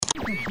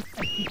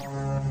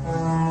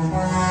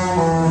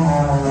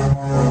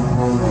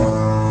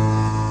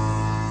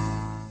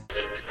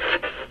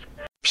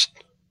Psst,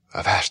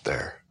 avast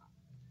there.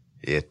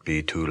 It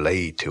be too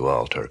late to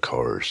alter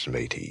course,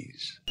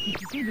 mateys.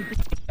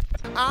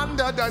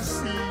 Under the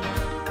sea.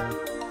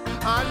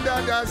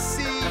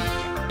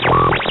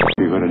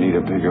 You're gonna need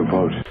a bigger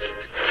boat.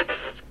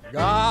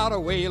 Got a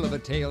whale of a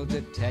tale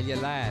to tell you,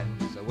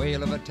 lads, a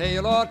whale of a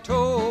tale or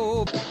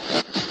two.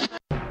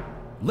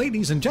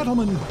 Ladies and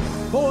gentlemen,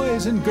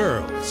 boys and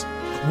girls,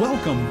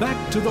 welcome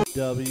back to the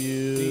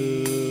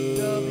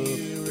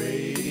WDW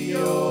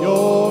Radio,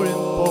 your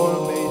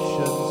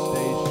information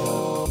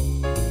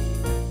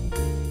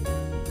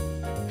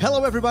station.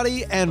 Hello,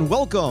 everybody, and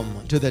welcome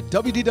to the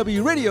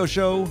WDW Radio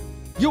Show,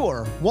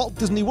 your Walt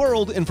Disney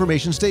World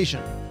information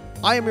station.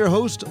 I am your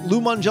host,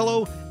 Lou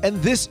Mongello, and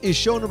this is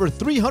show number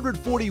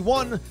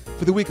 341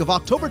 for the week of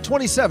October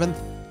 27th,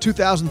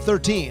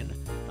 2013.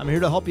 I'm here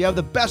to help you have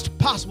the best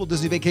possible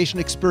Disney vacation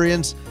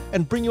experience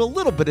and bring you a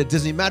little bit of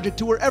Disney magic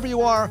to wherever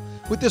you are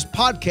with this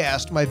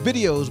podcast, my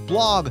videos,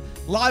 blog,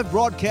 live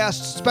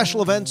broadcasts,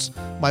 special events,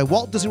 my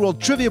Walt Disney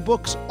World trivia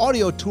books,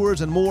 audio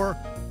tours, and more.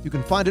 You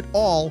can find it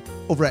all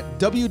over at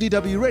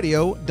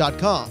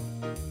WDWRadio.com.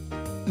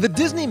 The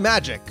Disney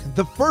Magic,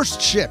 the first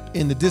ship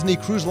in the Disney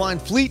Cruise Line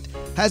fleet,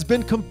 has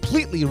been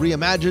completely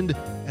reimagined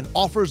and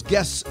offers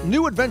guests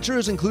new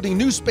adventures, including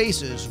new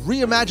spaces,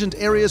 reimagined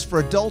areas for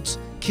adults,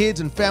 kids,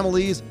 and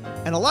families,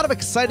 and a lot of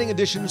exciting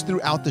additions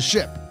throughout the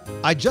ship.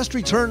 I just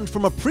returned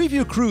from a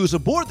preview cruise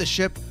aboard the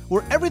ship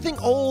where everything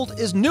old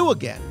is new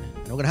again.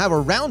 And we're going to have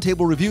a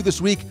roundtable review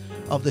this week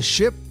of the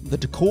ship, the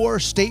decor,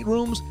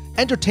 staterooms,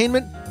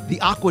 entertainment,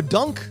 the aqua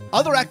dunk,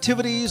 other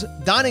activities,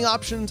 dining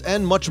options,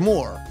 and much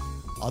more.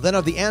 I'll then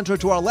have the answer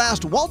to our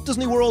last Walt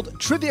Disney World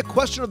Trivia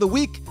Question of the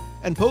Week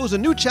and pose a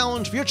new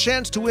challenge for your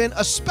chance to win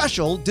a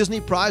special Disney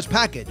Prize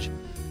package.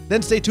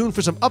 Then stay tuned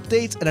for some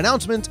updates and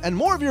announcements and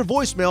more of your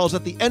voicemails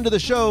at the end of the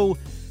show.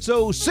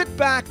 So sit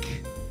back,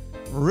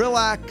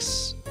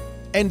 relax,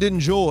 and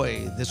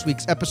enjoy this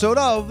week's episode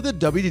of the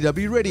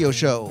WDW Radio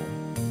Show.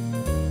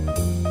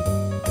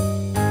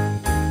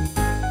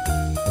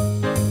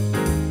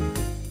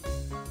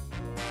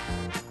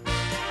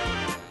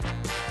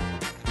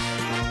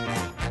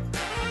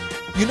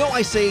 You know,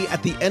 I say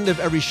at the end of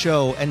every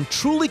show, and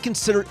truly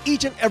consider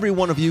each and every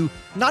one of you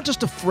not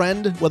just a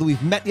friend, whether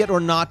we've met yet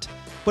or not,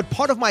 but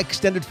part of my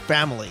extended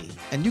family.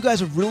 And you guys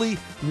have really,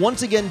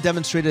 once again,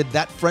 demonstrated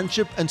that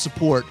friendship and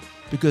support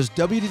because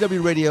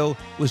WDW Radio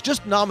was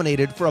just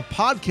nominated for a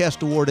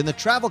podcast award in the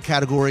travel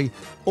category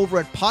over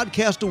at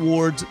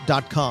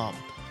podcastawards.com.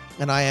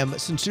 And I am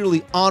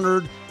sincerely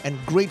honored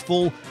and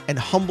grateful and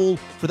humbled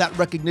for that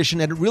recognition.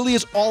 And it really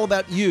is all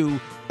about you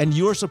and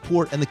your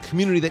support and the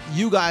community that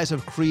you guys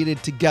have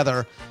created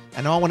together.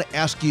 And now I want to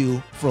ask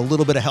you for a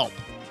little bit of help.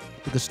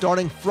 Because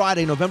starting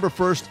Friday, November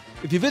 1st,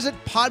 if you visit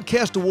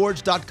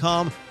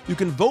podcastawards.com, you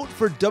can vote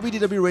for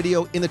WDW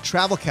Radio in the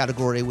travel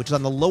category, which is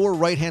on the lower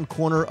right-hand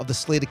corner of the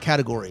slated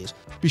categories.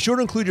 Be sure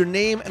to include your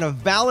name and a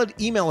valid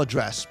email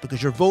address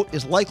because your vote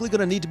is likely going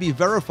to need to be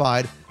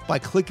verified by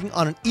clicking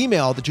on an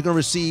email that you're going to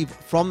receive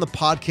from the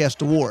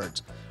Podcast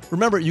Awards.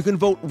 Remember, you can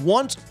vote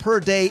once per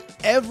day,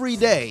 every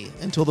day,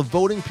 until the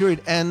voting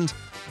period ends.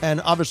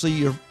 And obviously,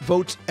 your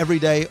votes every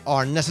day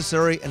are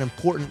necessary and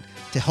important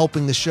to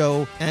helping the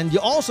show. And you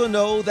also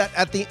know that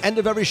at the end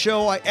of every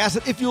show, I ask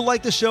that if you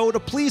like the show, to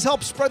please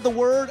help spread the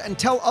word and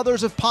tell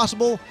others if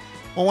possible.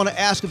 I want to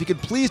ask if you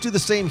could please do the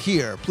same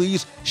here.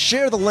 Please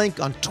share the link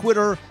on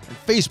Twitter and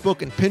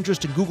Facebook and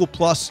Pinterest and Google+,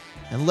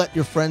 and let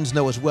your friends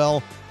know as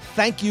well.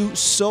 Thank you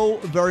so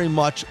very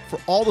much for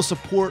all the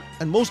support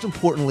and, most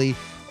importantly,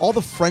 all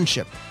the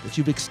friendship that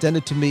you've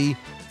extended to me.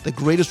 The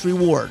greatest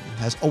reward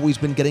has always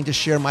been getting to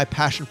share my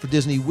passion for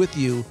Disney with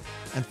you.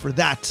 And for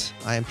that,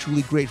 I am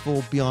truly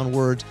grateful beyond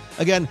words.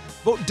 Again,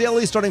 vote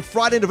daily starting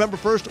Friday, November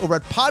 1st over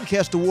at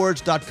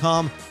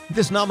podcastawards.com.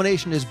 This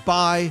nomination is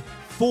by,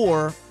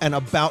 for, and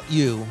about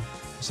you.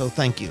 So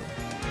thank you.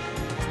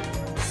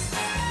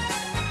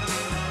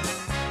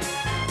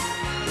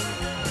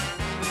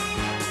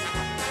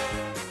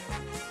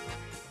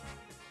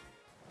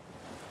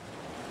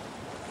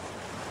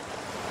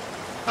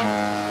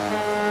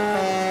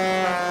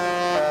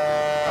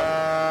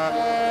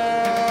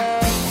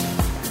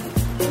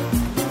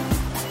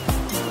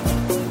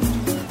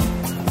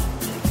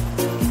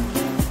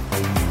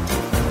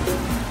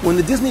 When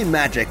the Disney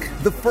Magic,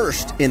 the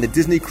first in the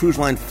Disney Cruise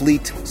Line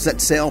fleet,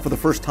 set sail for the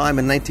first time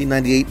in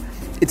 1998,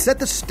 it set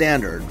the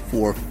standard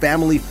for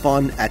family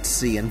fun at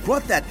sea and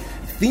brought that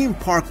theme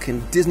park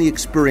and Disney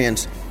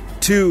experience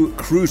to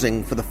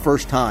cruising for the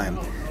first time.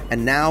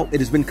 And now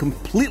it has been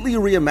completely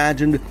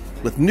reimagined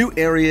with new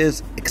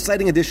areas,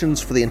 exciting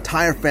additions for the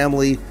entire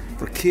family,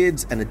 for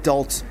kids and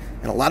adults,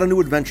 and a lot of new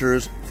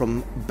adventures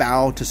from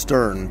bow to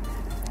stern.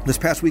 This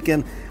past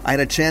weekend, I had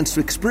a chance to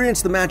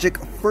experience the magic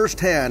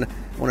firsthand.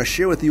 I want to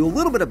share with you a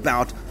little bit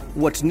about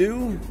what's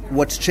new,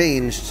 what's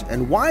changed,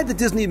 and why the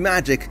Disney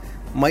Magic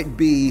might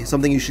be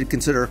something you should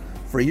consider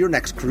for your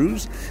next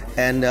cruise.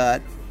 And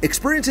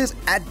Experiences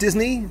at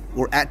Disney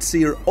or at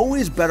sea are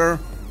always better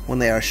when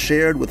they are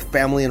shared with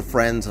family and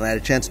friends, and I had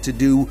a chance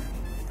to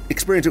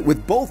experience it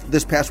with both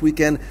this past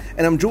weekend,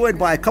 and I'm joined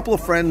by a couple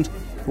of friends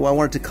who I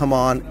wanted to come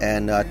on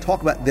and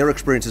talk about their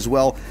experience as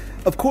well.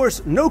 Of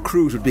course, no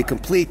cruise would be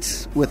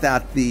complete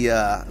without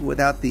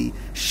the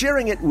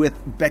sharing it with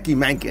Becky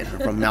Mankin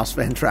from Mouse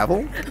Fan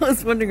Travel. I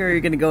was wondering where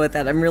you're going to go with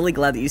that. I'm really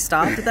glad that you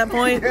stopped at that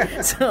point.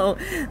 So,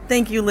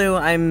 thank you, Lou.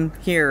 I'm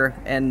here,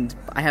 and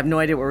I have no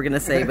idea what we're going to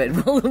say,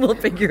 but we'll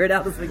figure it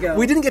out as we go.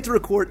 We didn't get to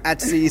record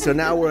at sea, so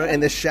now we're in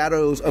the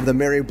shadows of the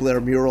Mary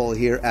Blair mural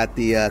here at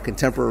the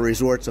Contemporary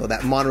Resort, so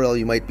that monorail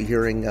you might be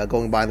hearing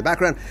going by in the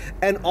background.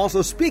 And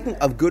also, speaking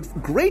of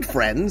great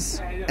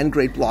friends and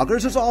great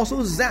bloggers, there's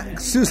also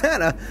Susanna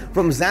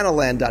from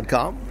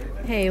Xanaland.com.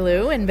 Hey,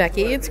 Lou and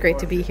Becky. It's great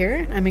to be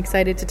here. I'm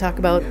excited to talk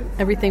about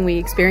everything we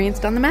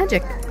experienced on the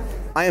Magic.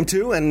 I am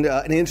too, and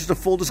in the interest of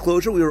full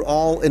disclosure, we were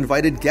all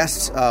invited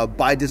guests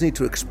by Disney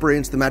to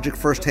experience the Magic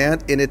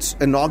firsthand in its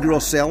inaugural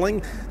sailing.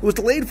 It was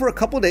delayed for a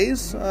couple of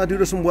days due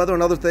to some weather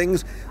and other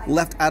things,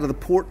 left out of the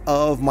port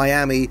of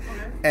Miami.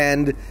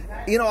 And,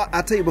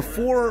 I'll tell you,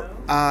 before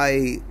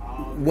I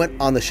went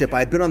on the ship, I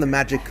had been on the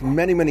Magic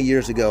many, many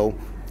years ago.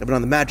 I've been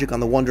on the Magic, on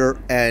the Wonder,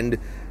 and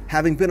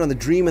having been on the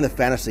Dream and the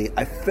Fantasy,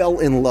 I fell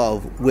in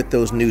love with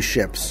those new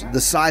ships. The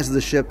size of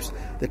the ships,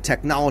 the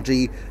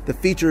technology, the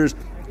features.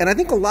 And I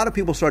think a lot of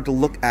people start to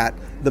look at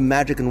the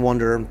Magic and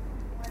Wonder,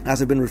 as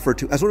they've been referred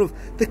to, as sort of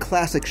the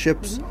classic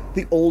ships,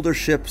 the older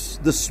ships,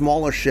 the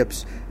smaller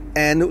ships.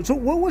 And so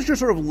what was your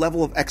sort of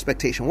level of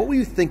expectation? What were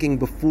you thinking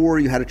before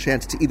you had a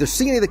chance to either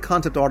see any of the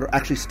concept art or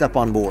actually step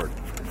on board?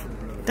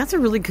 That's a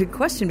really good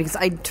question, because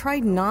I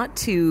tried not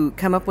to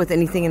come up with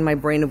anything in my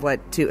brain of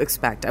what to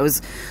expect. I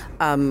was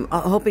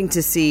hoping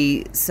to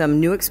see some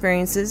new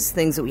experiences,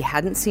 things that we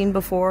hadn't seen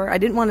before. I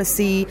didn't want to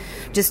see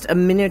just a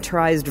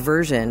miniaturized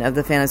version of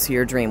the Fantasy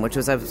or Dream, which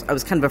I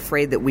was kind of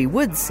afraid that we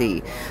would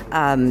see.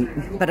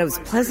 But I was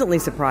pleasantly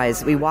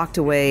surprised. We walked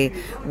away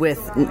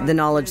with the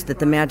knowledge that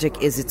the Magic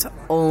is its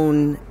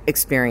own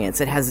experience.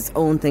 It has its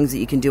own things that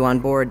you can do on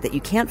board that you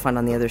can't find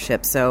on the other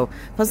ships. So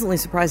pleasantly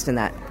surprised in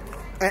that.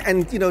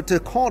 And, to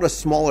call it a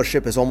smaller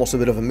ship is almost a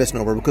bit of a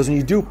misnomer, because when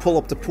you do pull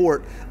up to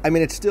port, I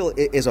mean, it still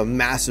is a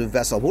massive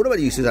vessel. What about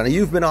you, Susanna?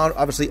 You've been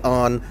obviously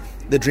on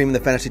the Dream and the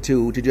Fantasy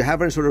too. Did you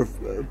have any sort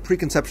of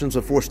preconceptions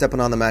before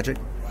stepping on the Magic?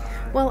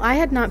 Well, I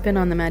had not been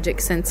on the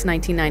Magic since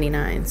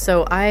 1999,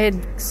 so I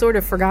had sort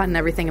of forgotten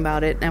everything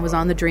about it. I was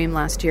on the Dream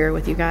last year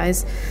with you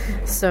guys,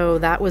 so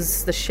that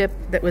was the ship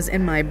that was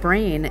in my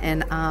brain,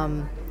 and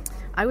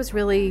I was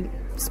really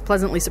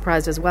pleasantly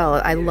surprised as well.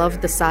 I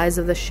loved the size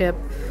of the ship.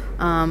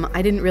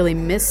 I didn't really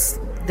miss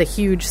the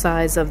huge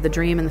size of the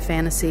Dream and the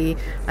Fantasy.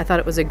 I thought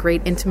it was a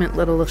great intimate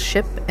little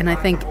ship, and I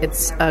think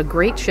it's a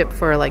great ship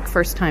for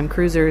first-time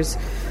cruisers,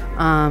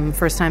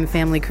 first-time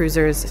family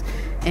cruisers,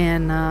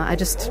 and I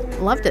just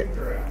loved it.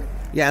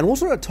 Yeah, and we'll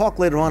sort of talk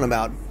later on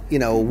about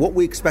what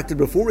we expected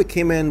before we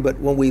came in, but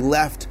when we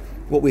left,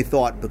 what we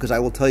thought, because I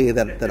will tell you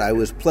that I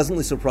was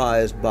pleasantly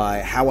surprised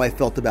by how I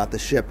felt about the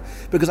ship,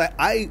 because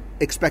I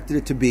expected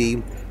it to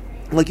be,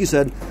 like you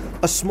said,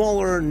 a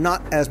smaller,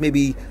 not as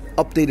maybe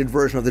updated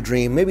version of the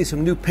Dream, maybe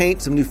some new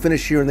paint, some new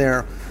finish here and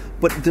there,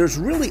 but there's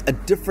really a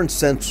different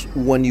sense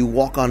when you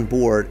walk on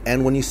board,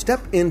 and when you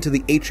step into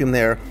the atrium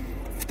there,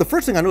 the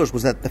first thing I noticed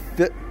was that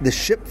the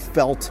ship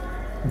felt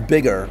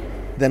bigger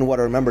than what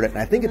I remembered it, and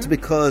I think it's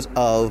because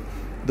of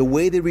the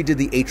way they redid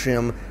the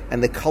atrium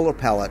and the color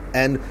palette.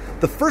 And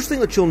the first thing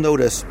that you'll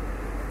notice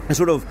is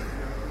sort of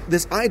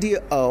this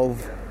idea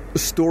of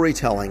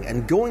storytelling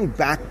and going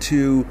back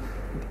to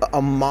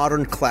a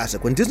modern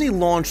classic. When Disney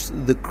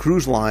launched the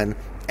cruise line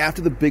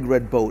after the Big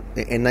Red Boat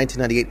in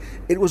 1998,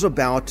 it was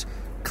about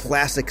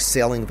classic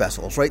sailing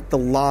vessels, right? The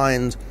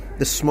lines,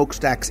 the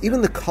smokestacks,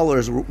 even the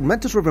colors were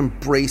meant to sort of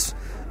embrace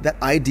that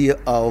idea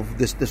of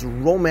this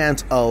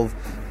romance of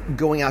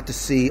going out to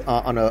sea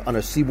on a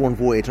seaborne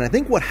voyage. And I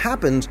think what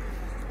happens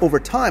over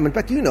time, in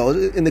fact,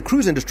 in the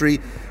cruise industry,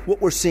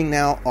 what we're seeing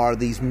now are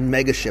these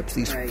mega ships,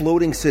 these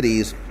floating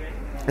cities,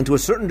 and to a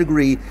certain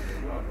degree,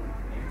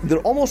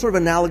 they're almost sort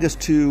of analogous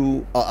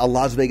to a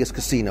Las Vegas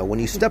casino. When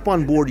you step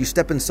on board, you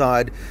step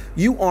inside,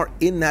 you are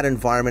in that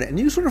environment, and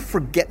you sort of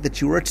forget that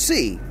you are at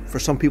sea. For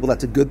some people,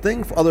 that's a good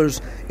thing. For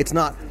others, it's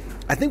not.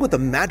 I think what the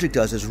Magic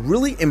does is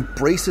really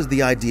embraces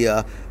the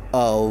idea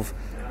of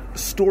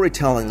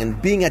storytelling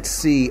and being at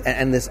sea,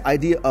 and this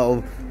idea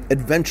of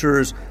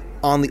adventures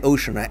on the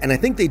ocean. And I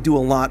think they do a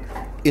lot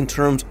in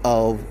terms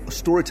of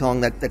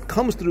storytelling that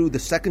comes through the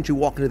second you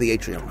walk into the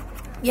atrium.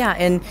 Yeah,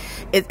 and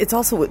it's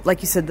also,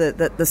 like you said,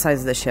 the size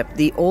of the ship.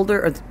 The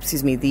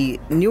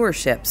newer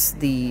ships,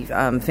 the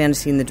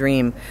Fantasy and the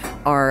Dream,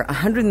 are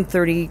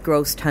 130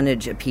 gross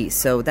tonnage apiece,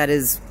 so that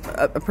is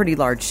a pretty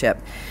large ship.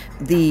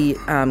 The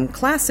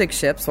classic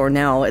ships, or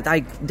now, I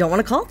don't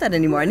want to call it that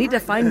anymore. I need to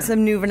find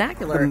some new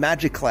vernacular. The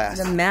Magic class.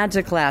 The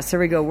Magic class. There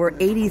we go. We're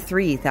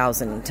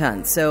 83,000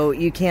 tons. So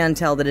you can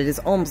tell that it is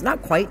almost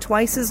not quite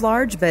twice as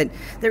large, but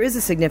there is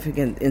a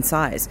significant in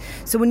size.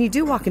 So when you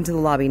do walk into the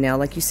lobby now,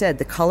 like you said,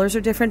 the colors are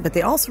different. different, but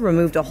they also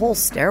removed a whole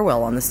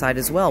stairwell on the side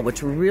as well,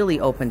 which really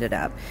opened it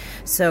up.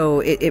 So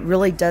it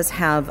really does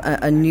have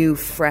a new,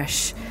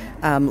 fresh,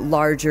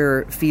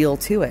 larger feel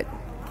to it.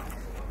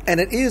 And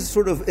it is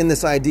sort of in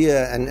this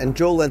idea, and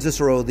Joe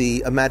Lancicero,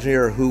 the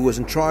Imagineer who was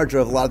in charge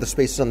of a lot of the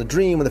spaces on the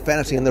Dream and the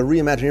Fantasy and the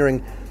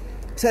Reimagineering,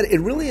 said it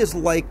really is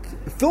like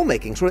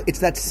filmmaking. Sort of, it's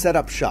that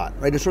setup shot,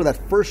 right? It's sort of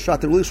that first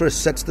shot that really sort of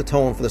sets the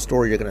tone for the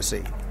story you're going to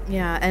see.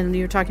 Yeah, and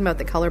you're talking about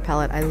the color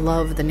palette. I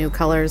love the new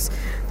colors.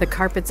 The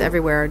carpets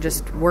everywhere are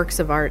just works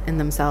of art in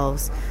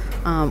themselves.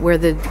 Where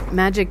the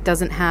Magic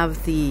doesn't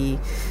have the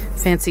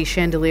fancy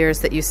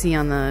chandeliers that you see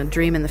on the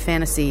Dream and the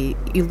Fantasy,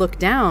 you look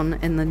down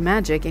in the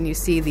Magic and you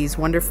see these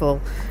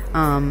wonderful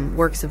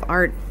works of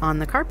art on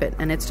the carpet.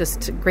 And it's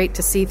just great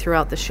to see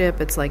throughout the ship.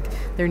 It's like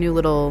their new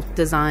little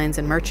designs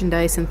and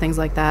merchandise and things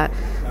like that.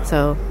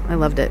 So I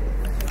loved it.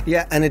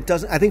 Yeah, and it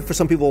doesn't. I think for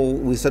some people,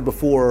 we said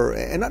before,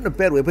 and not in a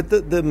bad way, but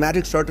the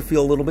Magic started to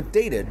feel a little bit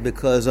dated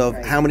because of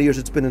how many years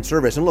it's been in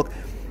service. And look,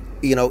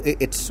 you know,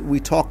 we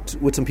talked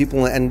with some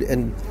people,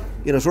 and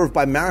you know, sort of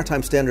by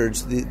maritime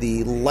standards,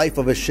 the life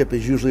of a ship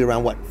is usually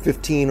around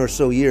 15 or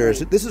so years.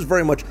 This has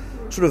very much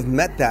sort of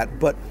met that,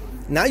 but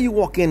now you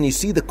walk in, you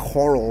see the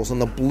corals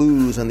and the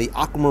blues and the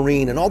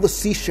aquamarine and all the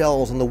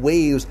seashells and the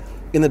waves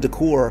in the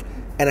decor,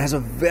 and it has a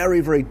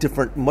very, very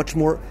different, much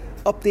more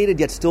updated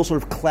yet still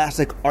sort of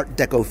classic Art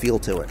Deco feel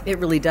to it. It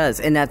really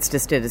does, and that's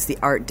just it. It's the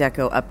Art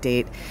Deco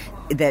update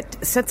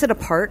that sets it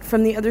apart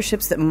from the other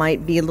ships that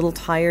might be a little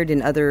tired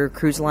in other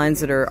cruise lines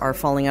that are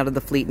falling out of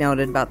the fleet now at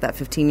about that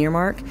 15-year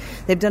mark.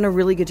 They've done a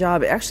really good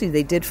job. Actually,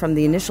 they did from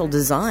the initial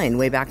design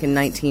way back in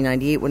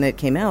 1998 when it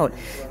came out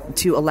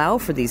to allow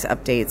for these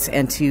updates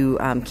and to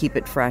keep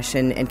it fresh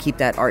and keep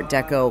that Art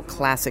Deco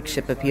classic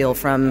ship appeal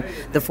from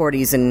the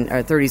 40s and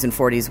 30s and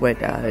 40s, what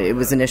it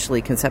was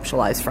initially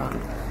conceptualized from.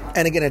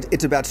 And again,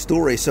 it's about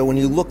story. So when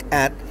you look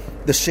at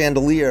the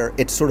chandelier,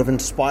 it's sort of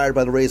inspired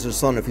by the rays of the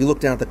sun. If you look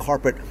down at the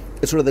carpet,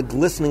 it's sort of the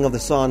glistening of the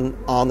sun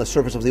on the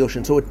surface of the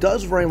ocean. So it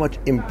does very much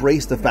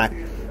embrace the fact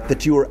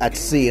that you are at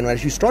sea. And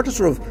as you start to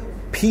sort of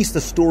piece the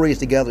stories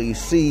together, you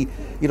see,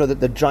 you know,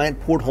 the giant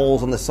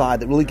portholes on the side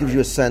that really gives you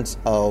a sense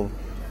of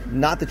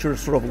not that you're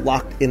sort of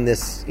locked in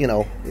this, you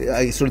know,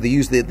 I sort of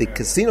use the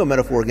casino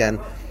metaphor again,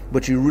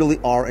 but you really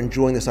are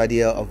enjoying this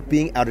idea of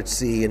being out at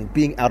sea and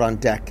being out on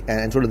deck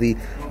and sort of the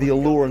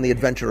allure and the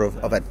adventure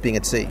of it being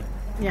at sea.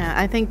 Yeah,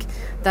 I think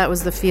that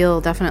was the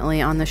feel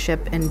definitely on the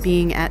ship, and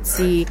being at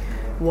sea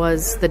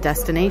was the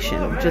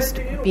destination. Just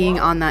being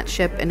on that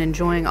ship and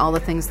enjoying all the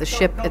things the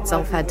ship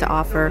itself had to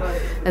offer,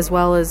 as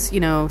well as, you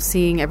know,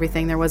 seeing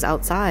everything there was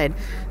outside,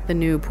 the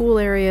new pool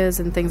areas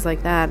and things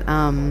like that.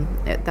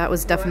 That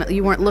was definitely,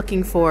 you weren't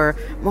looking for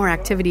more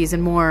activities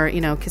and more,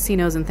 you know,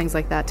 casinos and things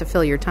like that to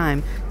fill your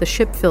time. The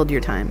ship filled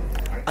your time.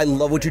 I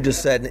love what you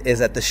just said, is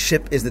that the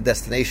ship is the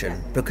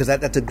destination, because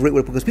that's a great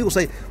way, because people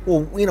say,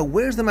 well, you know,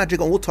 where's the Magic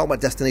going? We'll talk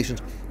about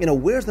destinations. You know,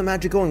 where's the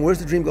Magic going? Where's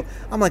the Dream going?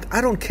 I'm like, I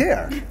don't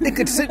care. It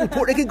could sit in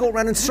port. It could go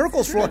around in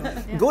circles for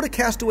go to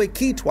Castaway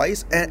Key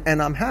twice,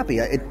 and I'm happy.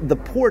 The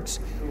port's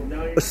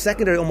a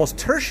secondary, almost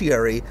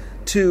tertiary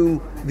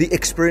to the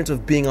experience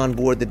of being on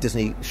board the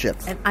Disney ship.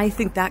 And I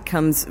think that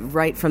comes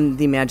right from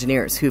the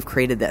Imagineers who've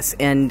created this.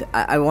 And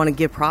I want to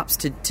give props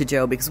to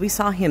Joe, because we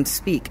saw him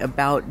speak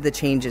about the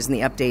changes and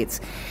the updates.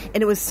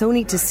 And it was so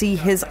neat to see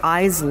his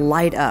eyes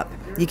light up.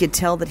 You could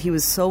tell that he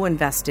was so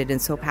invested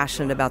and so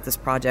passionate about this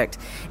project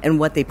and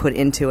what they put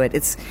into it.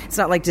 It's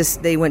not like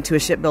just they went to a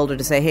shipbuilder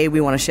to say, hey,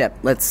 we want a ship.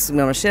 We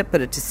want a ship,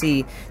 but to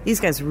see these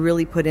guys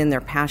really put in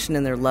their passion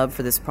and their love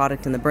for this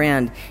product and the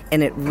brand,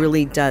 and it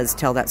really does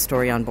tell that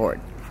story on board.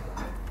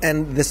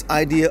 And this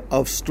idea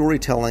of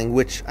storytelling,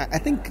 which I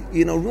think,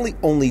 you know, really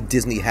only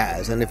Disney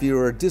has. And if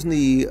you're a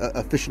Disney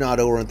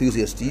aficionado or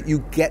enthusiast, you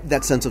get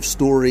that sense of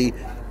story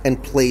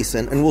and place.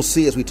 And we'll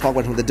see as we talk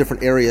about some of the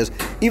different areas,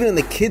 even in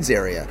the kids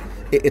area,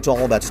 it's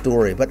all about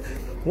story. But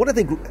what I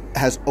think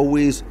has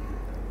always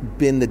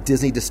been the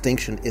Disney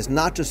distinction is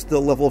not just the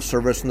level of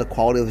service and the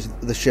quality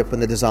of the ship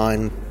and the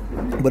design,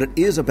 but it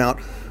is about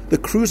the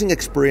cruising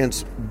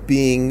experience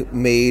being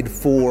made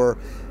for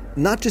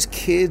not just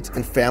kids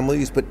and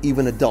families, but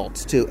even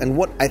adults too. And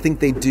what I think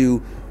they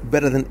do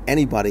better than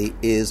anybody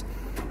is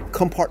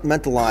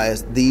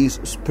compartmentalize these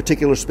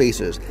particular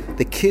spaces.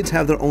 The kids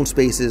have their own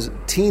spaces,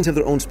 teens have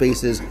their own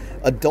spaces,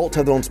 adults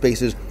have their own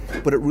spaces,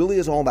 but it really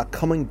is all about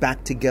coming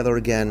back together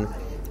again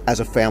as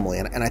a family.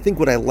 And I think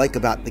what I like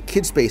about the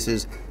kids'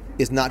 spaces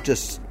is not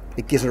just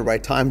it gives them the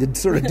right time to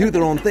sort of do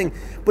their own thing,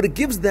 but it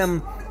gives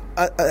them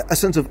a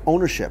sense of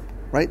ownership,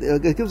 right?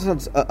 It gives them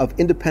a sense of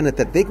independence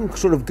that they can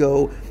sort of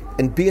go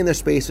and be in their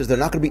spaces. They're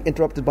not going to be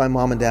interrupted by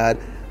mom and dad.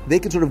 They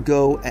can sort of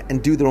go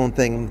and do their own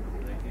thing.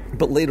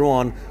 But later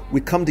on,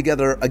 we come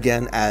together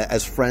again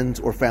as friends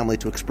or family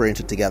to experience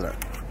it together.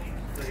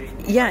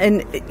 Yeah,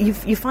 and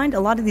you find a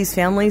lot of these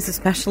families,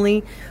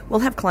 especially, will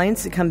have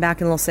clients that come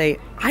back and they'll say,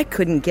 I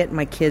couldn't get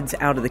my kids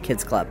out of the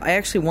kids club. I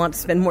actually want to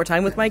spend more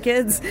time with my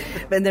kids.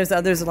 But there's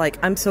others like,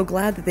 I'm so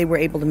glad that they were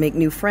able to make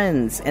new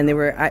friends and they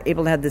were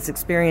able to have this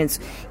experience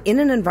in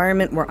an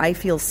environment where I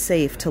feel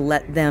safe to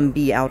let them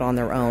be out on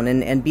their own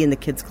and be in the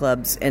kids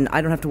clubs, and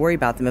I don't have to worry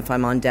about them if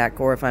I'm on deck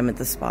or if I'm at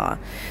the spa.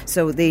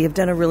 So they have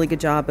done a really good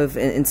job of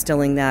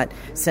instilling that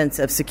sense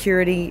of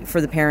security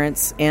for the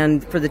parents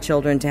and for the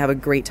children to have a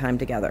great time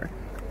together.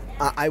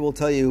 I will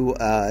tell you,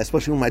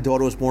 especially when my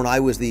daughter was born, I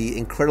was the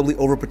incredibly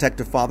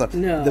overprotective father.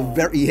 No.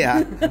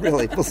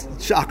 Really,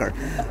 shocker.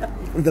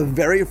 The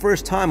very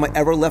first time I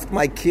ever left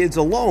my kids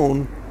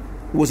alone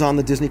was on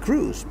the Disney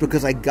cruise,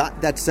 because I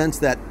got that sense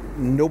that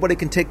nobody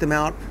can take them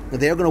out.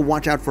 They're going to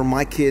watch out for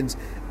my kids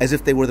as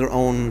if they were their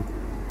own.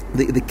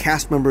 The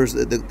cast members,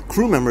 the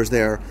crew members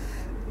there,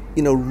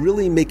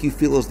 really make you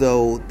feel as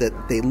though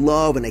that they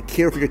love and they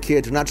care for your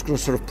kids. You're not just going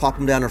to sort of plop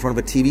them down in front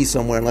of a TV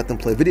somewhere and let them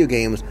play video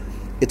games.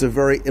 It's a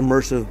very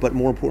immersive, but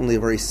more importantly, a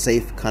very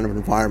safe kind of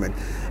environment.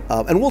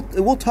 And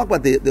we'll talk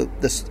about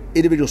the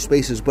individual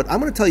spaces, but I'm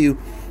going to tell you,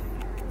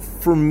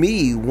 for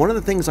me, one of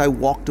the things I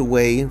walked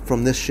away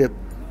from this ship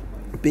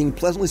being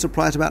pleasantly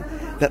surprised about,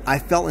 that I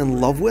fell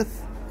in love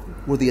with,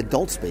 were the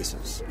adult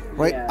spaces.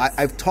 Right? Yes.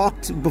 I've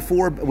talked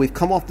before. We've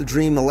come off the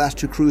Dream the last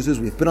two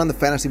cruises. We've been on the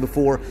Fantasy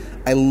before.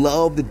 I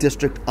love the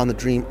District on the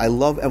Dream. I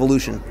love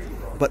Evolution.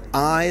 But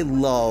I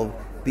love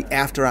the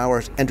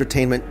after-hours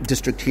entertainment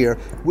district here,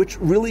 which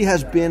really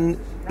has been,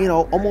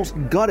 almost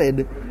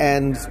gutted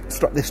and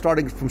they're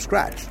starting from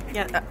scratch.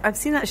 Yeah, I've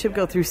seen that ship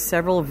go through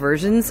several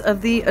versions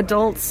of the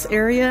adults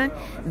area.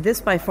 This,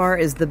 by far,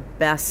 is the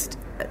best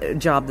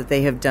job that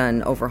they have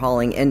done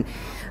overhauling. And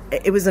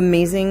it was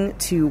amazing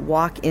to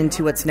walk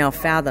into what's now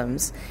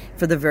Fathoms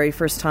for the very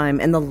first time,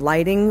 and the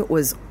lighting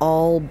was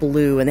all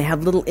blue, and they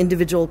have little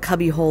individual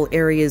cubbyhole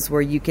areas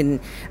where you can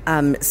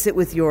sit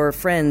with your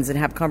friends and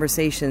have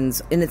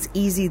conversations, and it's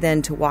easy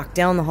then to walk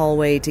down the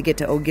hallway to get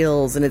to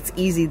O'Gill's, and it's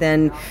easy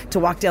then to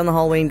walk down the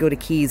hallway and go to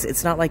Keys.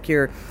 It's not like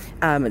you're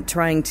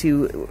trying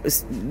to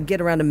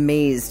get around a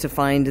maze to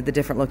find the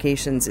different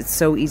locations. It's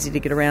so easy to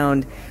get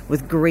around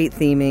with great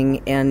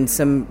theming and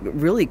some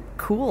really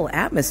cool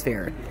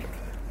atmosphere.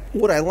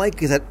 What I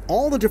like is that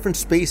all the different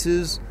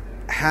spaces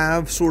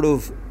have sort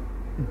of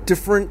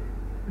different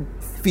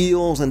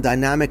feels and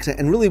dynamics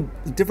and really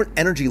different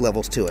energy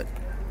levels to it.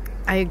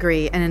 I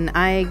agree, and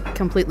I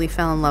completely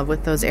fell in love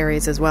with those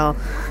areas as well.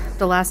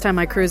 The last time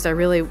I cruised, I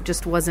really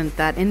just wasn't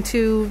that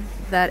into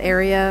that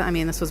area. I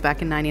mean, this was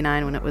back in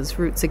 99 when it was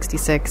Route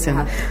 66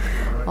 and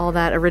all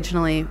that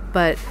originally.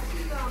 But,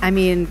 I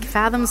mean,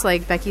 Fathoms,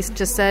 like Becky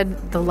just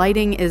said, the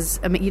lighting is,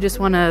 you just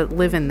want to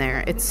live in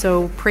there. It's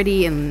so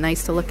pretty and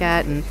nice to look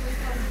at. And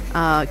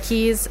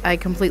Keys, I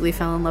completely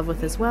fell in love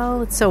with as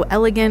well. It's so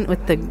elegant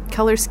with the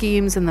color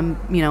schemes and the,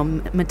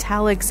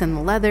 metallics and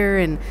the leather,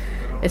 and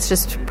it's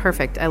just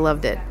perfect. I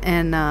loved it.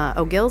 And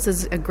O'Gill's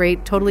is a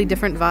great, totally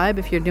different vibe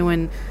if you're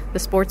doing the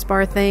sports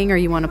bar thing or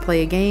you want to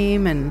play a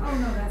game. And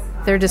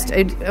they're just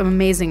an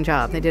amazing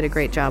job. They did a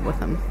great job with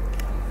them.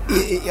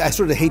 I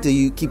sort of hate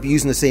to keep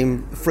using the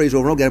same phrase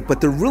over and over again,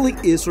 but there really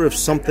is sort of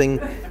something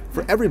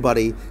for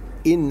everybody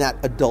in that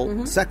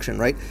adult section,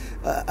 right?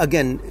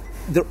 Again,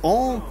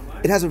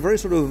 it has a very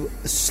sort of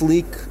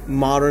sleek,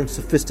 modern,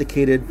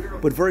 sophisticated,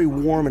 but very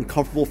warm and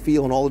comfortable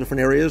feel in all the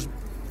different areas.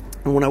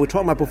 And when I was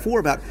talking about before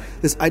about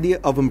this idea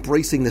of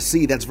embracing the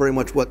sea, that's very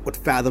much what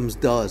Fathoms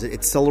does.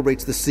 It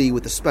celebrates the sea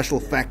with the special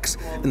effects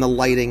and the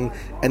lighting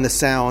and the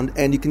sound.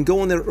 And you can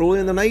go in there early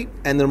in the night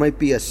and there might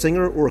be a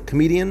singer or a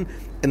comedian,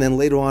 and then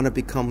later on it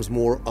becomes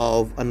more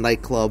of a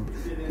nightclub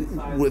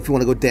if you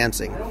want to go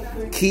dancing.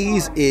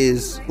 Keys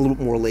is a little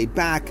bit more laid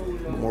back,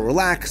 more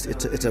relaxed.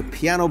 It's a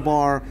piano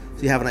bar,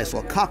 so you have a nice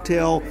little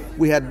cocktail.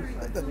 We had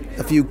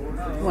a few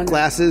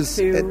glasses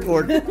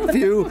or a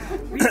few,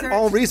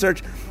 all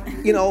research,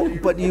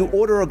 but you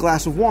order a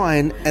glass of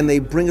wine and they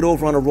bring it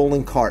over on a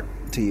rolling cart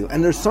to you.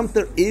 And there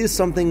is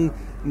something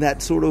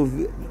that sort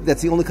of,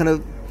 that's the only kind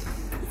of,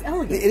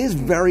 it is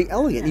very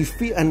elegant. You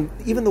feel, and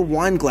even the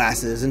wine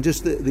glasses and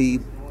just the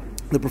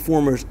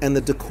performers and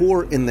the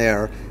decor in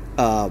there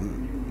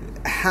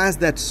has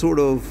that sort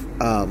of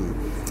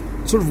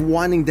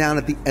winding down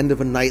at the end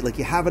of a night. Like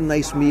you have a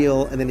nice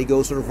meal and then you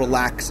go sort of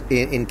relax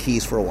in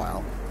Keys for a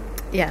while.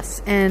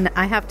 Yes, and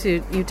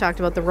you talked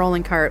about the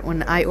rolling cart.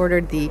 When I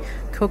ordered the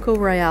Coco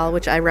Royale,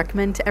 which I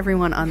recommend to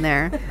everyone on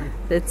there,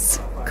 it's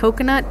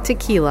coconut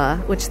tequila,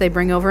 which they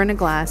bring over in a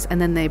glass,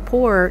 and then they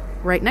pour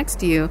right next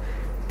to you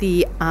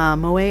the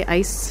Moët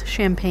Ice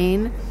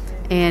champagne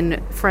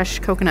and fresh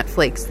coconut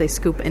flakes they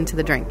scoop into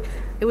the drink.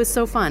 It was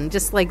so fun,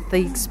 just like the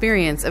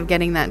experience of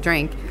getting that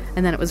drink,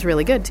 and then it was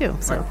really good too.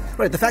 So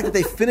right. The fact that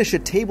they finish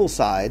it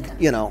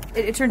tableside,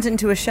 it turns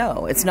into a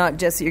show. It's not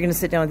just you're going to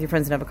sit down with your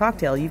friends and have a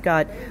cocktail. You've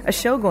got a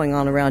show going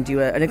on around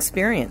you, an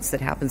experience that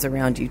happens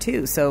around you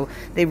too. So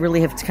they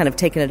really have kind of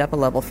taken it up a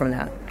level from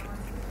that.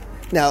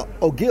 Now,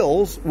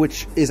 O'Gill's,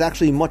 which is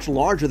actually much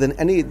larger than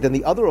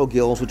the other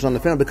O'Gill's, which is on the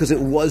Fantasy, because it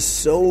was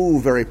so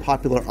very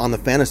popular on the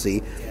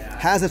Fantasy,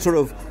 has that sort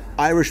of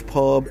Irish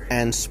pub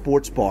and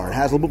sports bar. It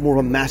has a little bit more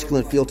of a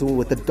masculine feel to it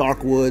with the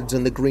dark woods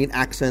and the green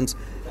accents.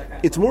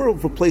 It's more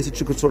of a place that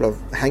you could sort of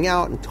hang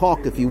out and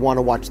talk if you want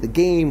to watch the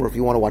game or if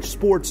you want to watch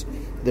sports.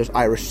 There's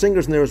Irish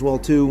singers in there as well,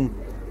 too.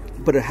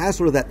 But it has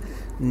sort of that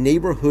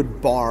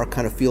neighborhood bar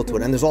kind of feel to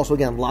it. And there's also,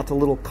 again, lots of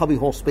little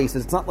cubbyhole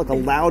spaces. It's not like a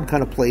loud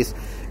kind of place.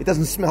 It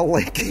doesn't smell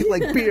like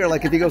beer,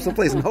 like if you go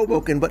someplace in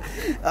Hoboken. But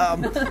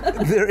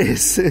there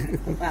is...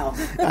 Wow.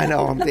 I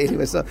know, I'm dating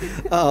myself.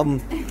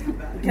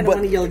 Kind of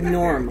want to yell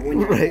Norm when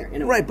you're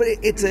there. Right, but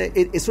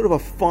it's sort of a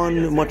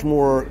fun, much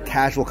more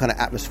casual kind of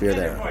atmosphere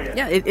there.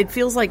 Yeah, it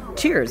feels like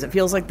Cheers. It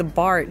feels like the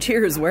bar at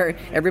Cheers where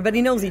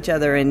everybody knows each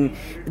other and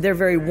they're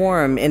very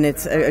warm and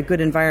it's a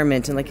good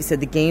environment. And like you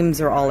said, the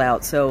games are all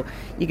out, so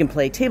you can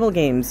play table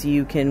games.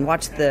 You can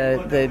watch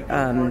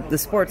the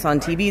sports on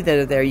TV that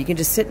are there. You can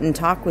just sit and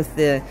talk with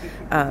the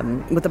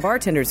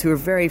bartenders who are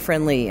very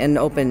friendly and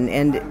open.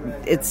 And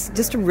it's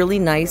just a really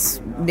nice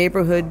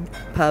neighborhood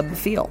pub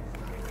feel.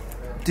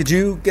 Did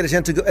you get a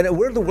chance to go? And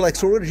where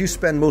did you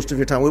spend most of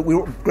your time?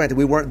 Granted,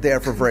 we weren't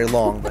there for very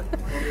long, but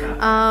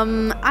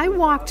I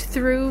walked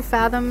through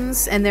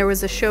Fathoms, and there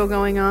was a show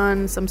going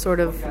on, some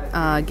sort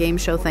of game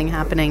show thing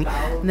happening.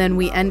 And then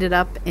we ended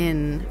up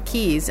in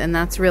Keys, and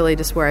that's really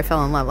just where I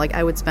fell in love. Like,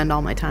 I would spend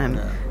all my time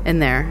in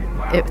there.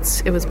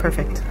 It was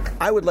perfect.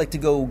 I would like to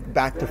go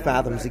back to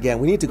Fathoms again.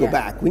 We need to go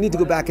back. We need to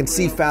go back and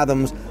see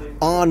Fathoms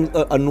on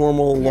a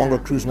normal, longer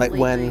cruise night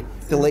when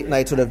the late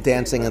night sort of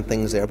dancing and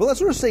things there. But let's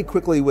sort of say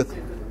quickly with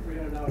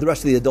the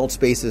rest of the adult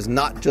spaces,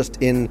 not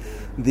just in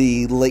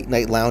the late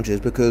night lounges,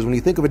 because when you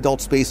think of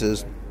adult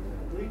spaces,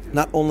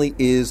 not only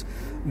is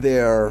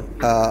there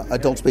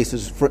adult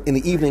spaces in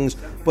the evenings,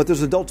 but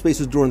there's adult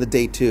spaces during the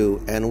day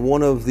too. And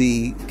one of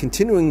the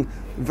continuing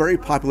very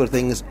popular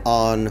things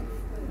on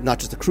not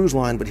just the cruise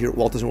line, but here at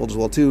Walt Disney World as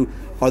well too,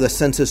 are the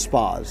Senses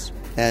Spas.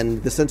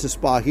 And the Senses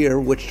Spa here,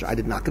 which I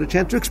did not get a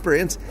chance to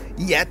experience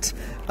yet,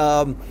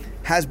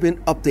 has been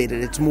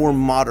updated. It's more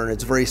modern,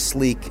 it's very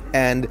sleek,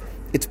 and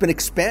it's been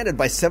expanded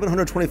by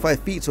 725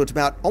 feet, so it's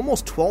about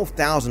almost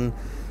 12,000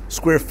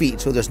 square feet.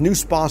 So there's new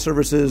spa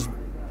services,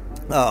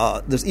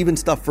 there's even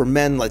stuff for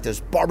men, like there's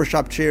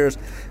barbershop chairs.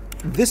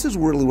 This is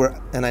really where,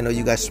 and I know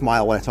you guys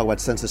smile when I talk about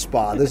Senses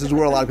Spa, this is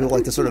where a lot of people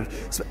like to sort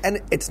of,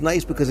 and it's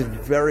nice because it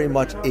very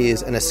much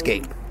is an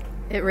escape.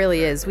 It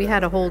really is. We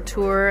had a whole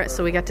tour,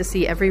 so we got to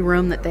see every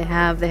room that they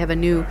have. They have a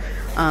new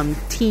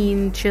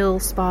teen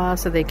chill spa,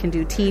 so they can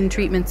do teen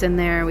treatments in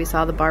there. We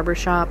saw the barber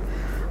shop.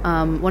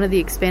 One of the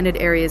expanded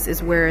areas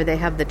is where they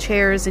have the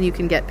chairs, and you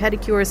can get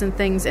pedicures and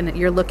things, and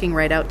you're looking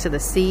right out to the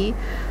sea.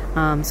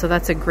 So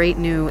that's a great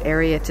new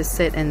area to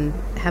sit and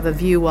have a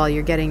view while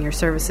you're getting your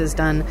services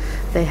done.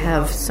 They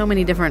have so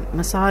many different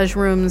massage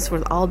rooms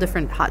with all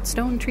different hot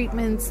stone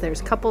treatments.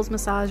 There's couples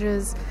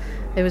massages.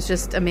 It was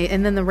just amazing.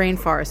 And then the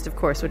rainforest, of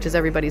course, which is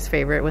everybody's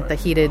favorite with the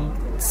heated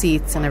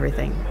seats and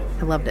everything.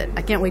 I loved it.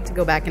 I can't wait to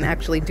go back and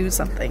actually do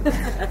something.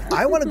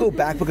 I want to go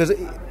back because,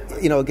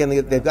 again,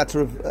 they've got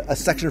sort of a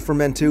section for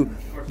men too.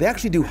 They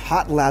actually do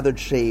hot lathered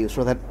shaves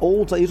for that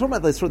old. You're talking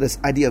about this, sort of this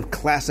idea of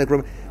classic,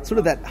 sort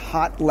of that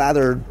hot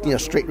lathered,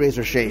 straight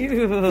razor shave.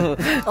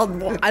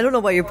 I don't know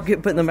why you're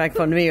putting the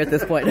microphone to me at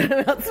this point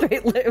about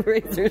straight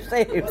razor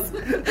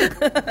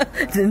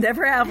shaves.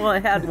 Never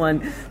had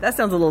one. That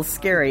sounds a little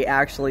scary,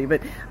 actually.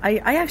 But I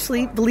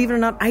actually, believe it or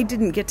not, I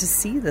didn't get to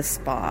see the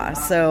spa,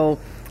 so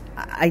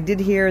I did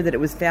hear that it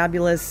was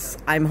fabulous.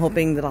 I'm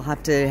hoping that I'll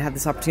have to have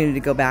this opportunity to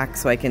go back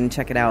so I can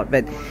check it out.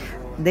 But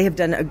they have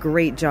done a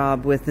great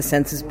job with the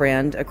Senses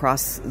brand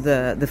across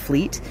the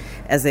fleet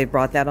as they've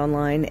brought that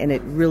online, and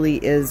it really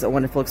is a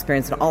wonderful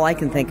experience. And all I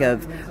can think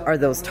of are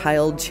those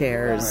tiled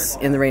chairs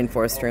in the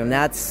rainforest room.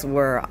 That's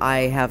where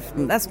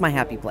that's my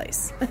happy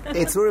place.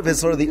 It's sort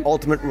of the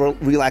ultimate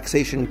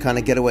relaxation kind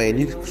of getaway, and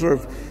you sort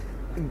of,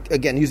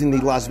 again, using the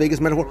Las Vegas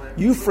metaphor,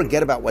 you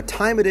forget about what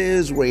time it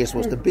is, where you're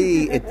supposed to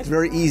be. It's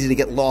very easy to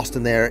get lost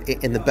in there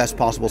in the best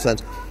possible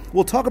sense.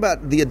 We'll talk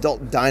about the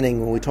adult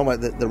dining when we talk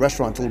about the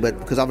restaurants a little bit,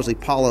 because obviously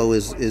Palo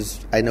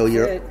is I know,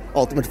 your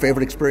ultimate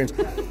favorite experience.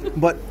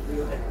 But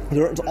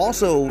there's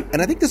also,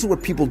 and I think this is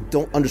what people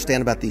don't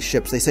understand about these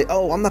ships. They say,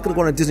 oh, I'm not going to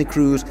go on a Disney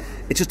cruise.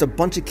 It's just a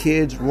bunch of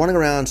kids running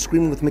around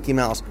screaming with Mickey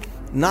Mouse.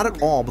 Not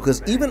at all,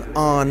 because even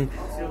on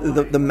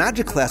the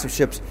Magic class of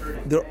ships,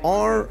 there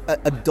are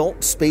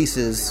adult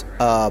spaces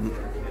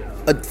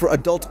for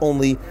adults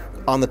only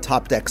on the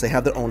top decks. They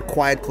have their own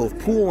Quiet Cove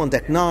pool on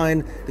Deck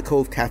 9, the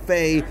Cove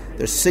Cafe.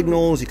 There's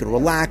signals. You can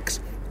relax,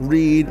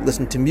 read,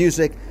 listen to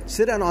music,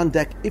 sit down on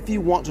deck if you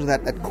want sort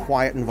of that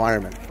quiet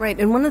environment. Right,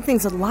 and one of the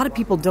things a lot of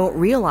people don't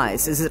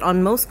realize is that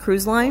on most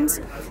cruise lines,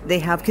 they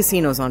have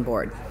casinos on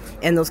board.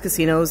 And those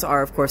casinos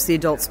are, of course, the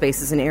adult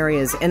spaces and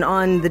areas. And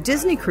on the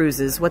Disney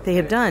cruises, what they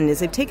have done is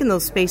they've taken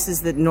those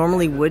spaces that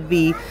normally would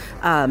be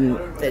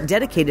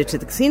dedicated to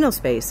the casino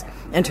space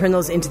and turned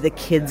those into the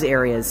kids'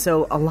 areas.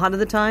 So a lot of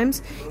the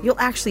times, you'll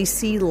actually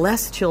see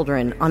less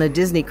children on a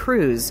Disney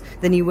cruise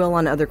than you will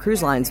on other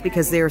cruise lines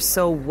because they are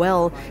so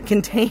well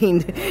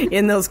contained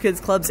in those kids'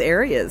 clubs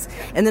areas.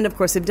 And then, of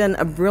course, they've done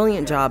a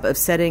brilliant job of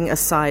setting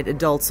aside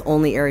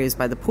adults-only areas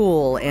by the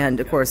pool and,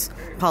 of course,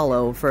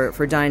 Palo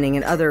for dining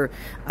and other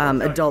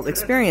adult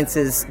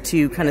experiences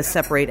to kind of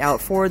separate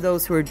out for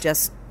those who are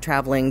just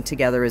traveling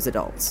together as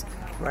adults.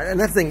 Right, and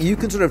that's the thing. You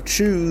can sort of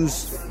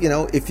choose,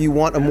 if you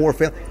want a more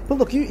family. But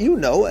look, you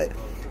know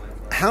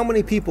how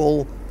many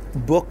people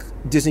book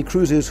Disney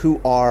cruises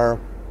who are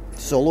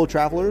solo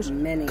travelers,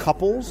 Many.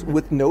 couples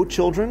with no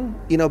children,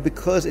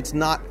 because it's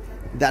not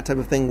that type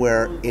of thing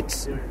where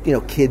it's,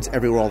 kids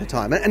everywhere all the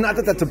time. And not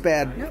that that's a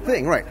bad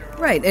thing, right?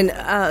 Right, and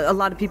a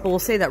lot of people will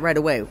say that right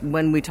away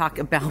when we talk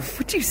about,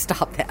 would you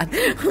stop that?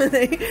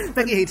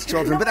 Becky hates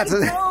children, but that's...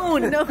 No,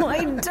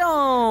 I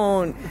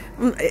don't.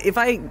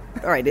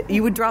 All right,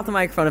 you would drop the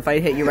microphone if I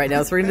hit you right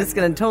now, so we're just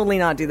going to totally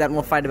not do that, and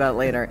we'll fight about it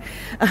later.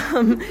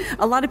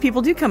 A lot of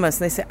people do come to us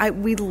and they say,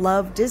 we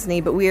love Disney,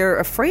 but we are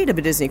afraid of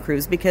a Disney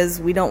cruise because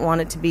we don't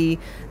want it to be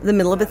the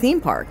middle of a theme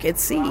park at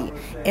sea.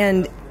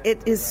 And it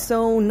is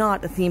so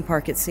not a theme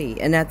park at sea,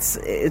 and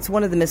it's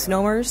one of the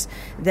misnomers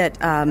that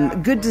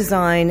good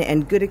design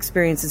and good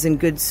experiences and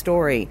good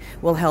story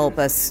will help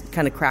us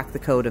kind of crack the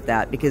code of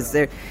that, because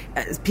there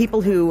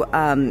people who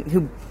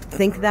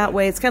think that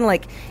way. It's kind of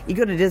like you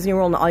go to Disney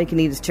World and all you can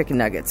eat is chicken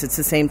nuggets. It's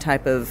the same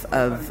type of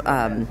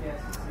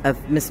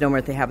misnomer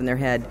that they have in their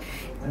head.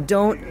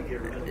 Don't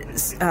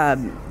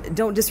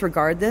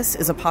disregard this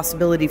as a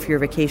possibility for your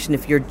vacation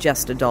if you're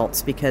just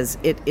adults, because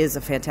it is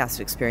a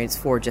fantastic experience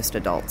for just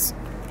adults.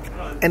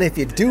 And if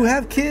you do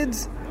have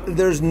kids,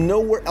 there's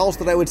nowhere else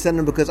that I would send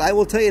them, because I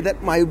will tell you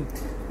that my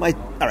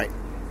all right.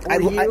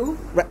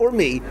 Or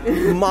me,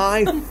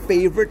 my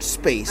favorite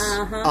space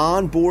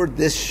on board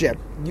this ship,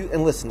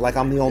 and listen, like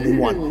I'm the only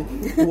one,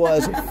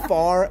 was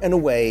far and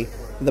away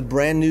the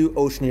brand new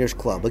Oceaneers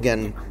Club.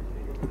 Again,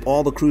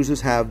 all the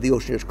cruises have the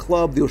Oceaneers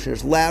Club, the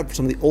Oceaneers Lab for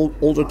some of the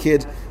older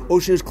kids.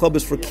 Oceaneers Club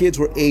is for kids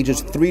who are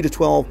ages 3 to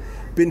 12,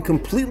 been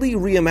completely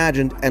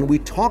reimagined, and we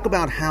talk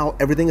about how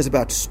everything is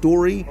about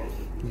story.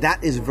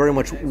 That is very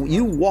much,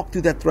 you walk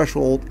through that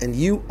threshold and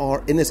you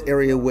are in this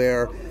area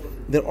where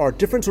there are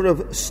different sort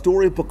of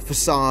storybook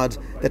facades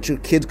that your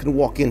kids can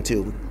walk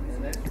into.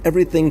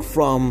 Everything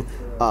from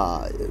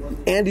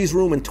Andy's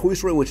room in Toy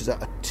Story, which is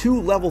a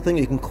 2-level thing.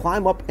 You can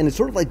climb up, and it's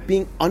sort of like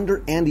being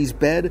under Andy's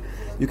bed.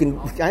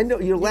 I know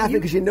you're laughing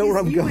because you know where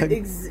I'm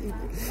going.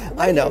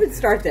 I know. Why even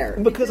start there?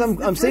 Because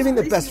I'm saving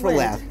the best for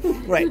last.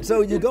 Right.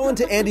 So you go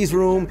into Andy's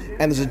room,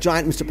 and there's a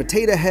giant Mr.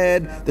 Potato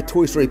Head, the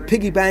Toy Story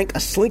piggy bank, a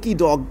Slinky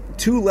Dog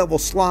 2-level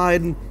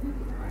slide.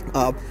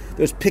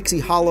 There's Pixie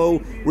Hollow,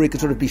 where you can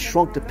sort of be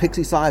shrunk to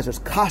pixie size. There's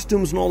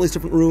costumes in all these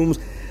different rooms.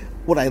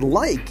 What I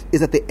like is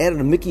that they added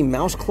a Mickey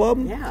Mouse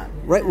Club,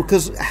 right?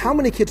 Because how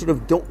many kids sort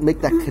of don't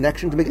make that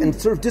connection to and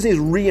sort of Disney is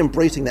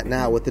re-embracing that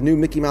now with the new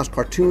Mickey Mouse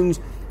cartoons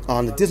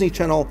on the Disney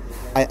Channel.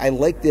 I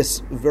like this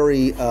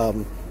very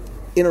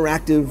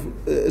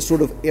interactive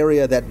sort of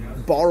area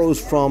that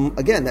borrows from,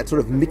 again, that sort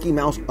of Mickey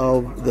Mouse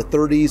of the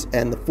 30s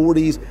and the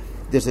 40s.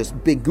 There's this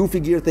big Goofy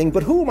Gear thing,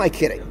 but who am I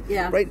kidding?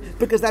 Yeah. Right?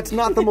 Because that's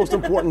not the most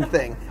important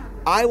thing.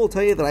 I will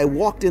tell you that I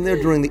walked in there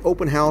during the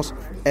open house,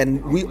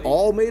 and we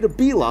all made a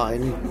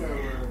beeline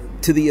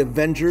to the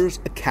Avengers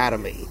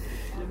Academy.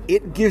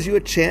 It gives you a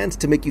chance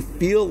to make you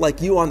feel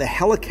like you are on the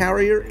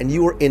helicarrier and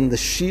you are in the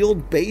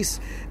S.H.I.E.L.D. base,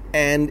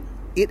 and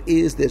it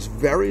is this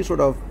very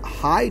sort of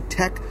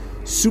high-tech,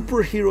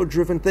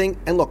 superhero-driven thing.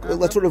 And look,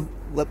 let's sort of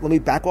let me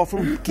back off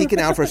from geeking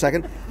out for a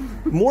second.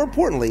 More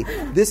importantly,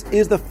 this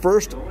is the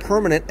first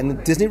permanent,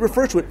 and Disney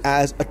refers to it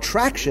as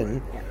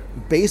attraction,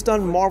 based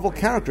on Marvel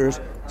characters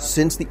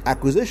since the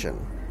acquisition,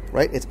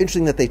 right? It's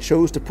interesting that they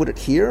chose to put it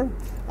here.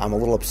 I'm a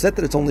little upset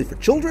that it's only for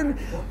children,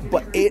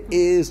 but it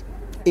is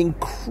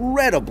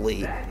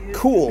incredibly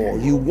cool.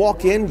 You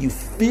walk in, you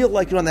feel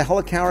like you're on the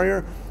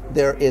helicarrier.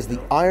 There is the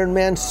Iron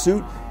Man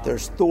suit,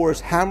 there's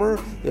Thor's hammer,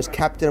 there's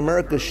Captain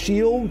America's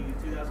shield,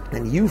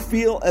 and you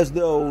feel as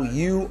though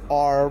you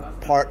are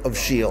part of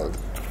S.H.I.E.L.D.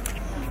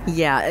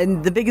 Yeah,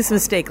 and the biggest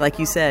mistake, like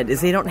you said,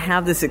 is they don't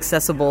have this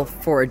accessible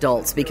for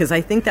adults, because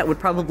I think that would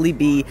probably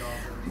be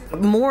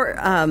more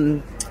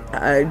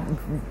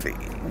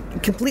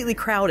completely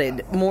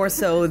crowded, more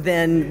so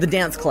than the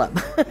dance club.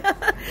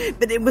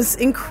 But it was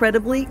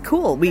incredibly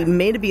cool. We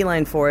made a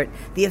beeline for it.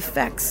 The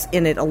effects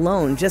in it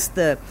alone, just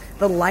the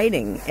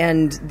lighting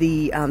and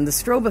the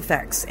strobe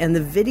effects and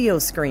the video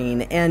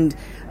screen, and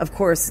of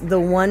course the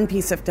one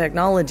piece of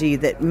technology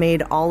that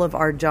made all of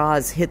our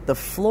jaws hit the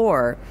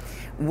floor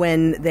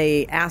when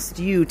they asked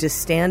you to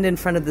stand in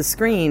front of the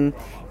screen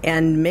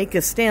and make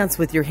a stance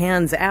with your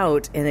hands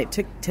out, and it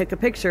took a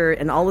picture,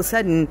 and all of a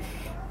sudden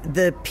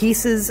the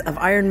pieces of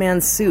Iron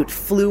Man's suit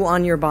flew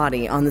on your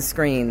body on the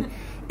screen.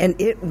 And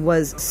it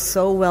was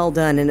so well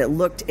done, and it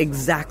looked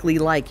exactly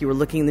like you were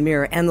looking in the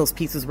mirror, and those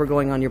pieces were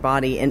going on your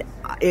body, and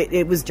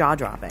it was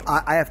jaw-dropping.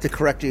 I have to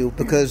correct you,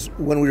 because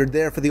when we were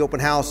there for the open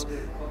house,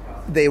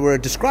 they were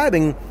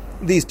describing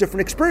these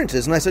different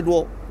experiences, and I said,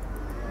 well,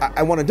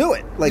 I want to do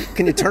it. Like,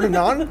 can you turn it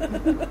on?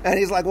 And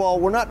he's like, well,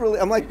 we're not really.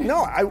 I'm like,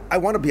 no, I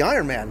want to be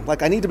Iron Man.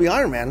 Like, I need to be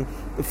Iron Man.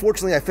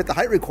 Fortunately, I fit the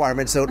height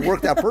requirement, so it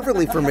worked out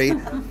perfectly for me.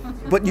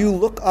 But you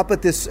look up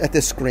at this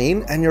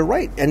screen, and you're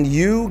right, and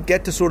you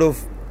get to sort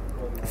of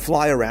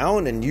fly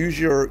around and use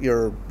your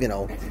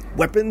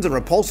weapons and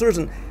repulsors,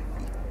 and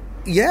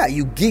yeah,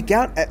 you geek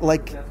out at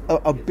like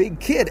a big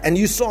kid, and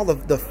you saw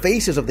the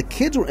faces of the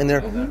kids were in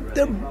there.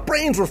 Their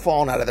brains were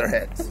falling out of their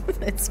heads.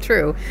 It's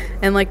true.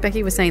 And like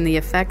Becky was saying, the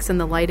effects and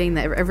the lighting,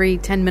 that every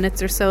 10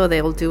 minutes or so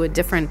they'll do a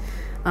different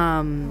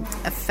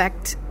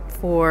effect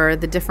for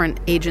the different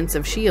agents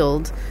of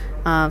S.H.I.E.L.D.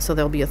 So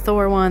there'll be a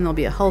Thor one, there'll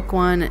be a Hulk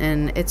one,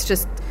 and it's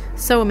just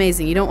so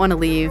amazing. You don't want to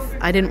leave.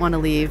 I didn't want to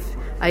leave.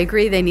 I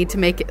agree they need to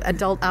make it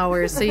adult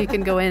hours so you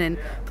can go in and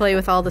play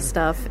with all the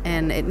stuff,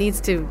 and it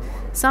needs to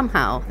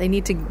somehow, they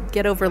need to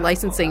get over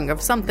licensing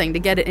of something to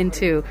get it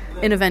into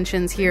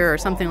Interventions here or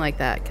something like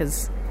that,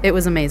 because it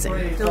was amazing.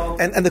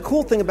 And the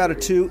cool thing about it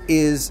too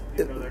is,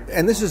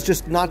 and this is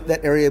just not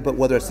that area, but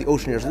whether it's the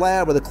Oceaneers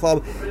Lab or the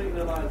club,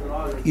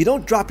 you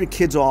don't drop your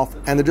kids off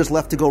and they're just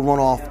left to go run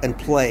off and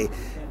play.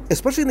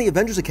 Especially in the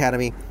Avengers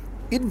Academy,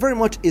 it very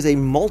much is a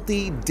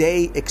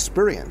multi-day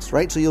experience,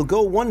 right? So you'll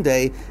go one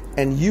day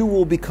and you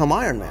will become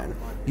Iron Man.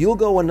 You'll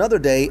go another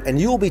day and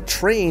you'll be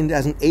trained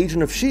as an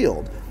agent of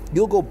S.H.I.E.L.D.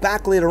 You'll go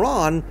back later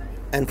on,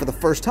 and for the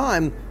first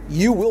time,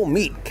 you will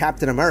meet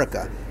Captain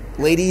America.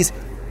 Ladies,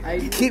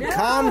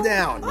 calm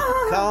down.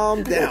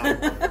 Calm down.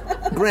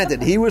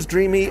 Granted, he was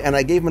dreamy, and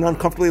I gave him an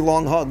uncomfortably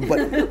long hug,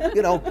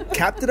 but,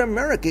 Captain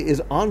America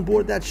is on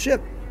board that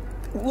ship.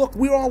 Look,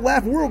 we were all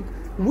laughing.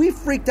 We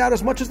freaked out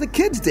as much as the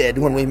kids did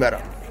when we met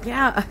him.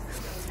 Yeah,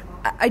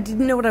 I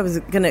didn't know what I was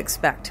going to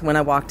expect when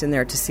I walked in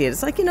there to see it.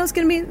 It's like, it's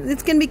going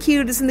to be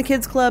cute. It's in the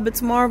kids' club.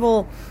 It's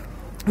Marvel.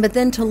 But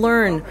then to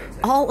learn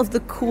all of the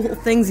cool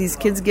things these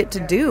kids get to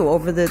do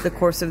over the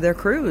course of their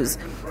cruise.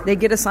 They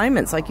get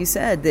assignments, like you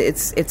said.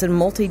 It's a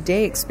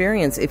multi-day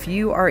experience. If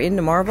you are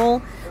into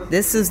Marvel,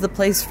 this is the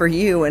place for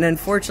you. And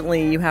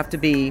unfortunately, you have to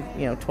be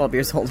 12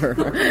 years older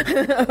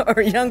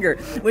or younger,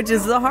 which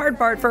is the hard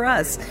part for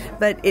us.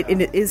 But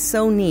it is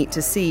so neat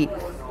to see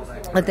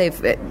that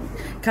they've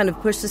kind of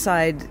not pushed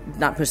aside,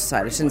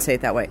 I shouldn't say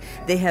it that way.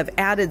 They have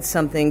added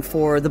something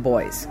for the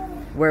boys,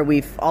 where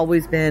we've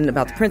always been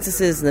about the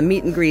princesses and the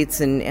meet and greets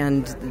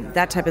and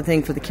that type of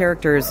thing for the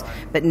characters,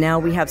 but now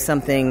we have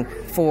something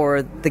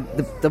for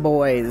the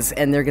boys,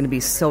 and they're going to be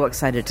so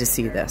excited to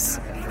see this.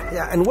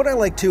 Yeah, and what I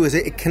like too is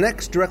it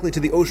connects directly to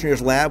the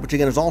Oceaneers Lab, which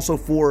again is also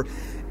for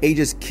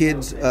kids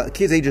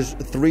ages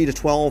 3 to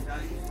 12,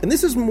 and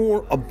this is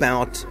more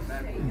about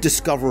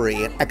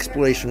discovery and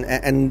exploration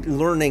and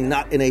learning,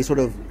 not in a sort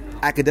of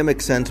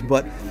academic sense,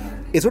 but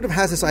it sort of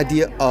has this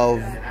idea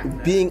of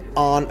being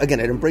on, again,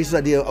 it embraces the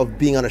idea of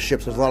being on a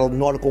ship. So there's a lot of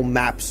nautical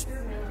maps.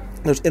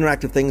 There's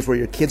interactive things where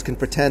your kids can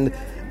pretend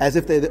as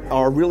if they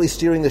are really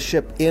steering the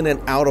ship in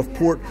and out of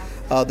port.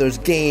 There's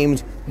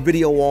games,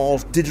 video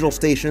walls, digital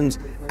stations,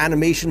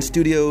 animation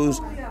studios,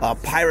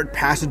 pirate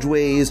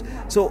passageways.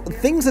 So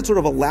things that sort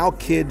of allow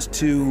kids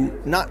to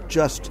not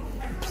just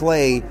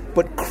play,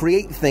 but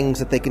create things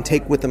that they can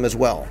take with them as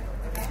well.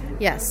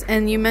 Yes,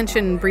 and you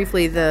mentioned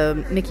briefly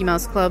the Mickey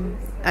Mouse Club.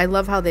 I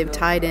love how they've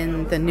tied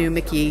in the new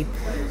Mickey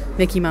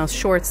Mouse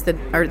shorts that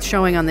are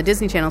showing on the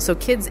Disney Channel, so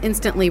kids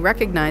instantly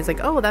recognize, like,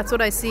 oh, that's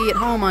what I see at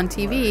home on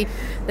TV.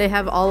 They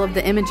have all of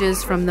the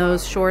images from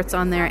those shorts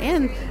on there,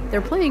 and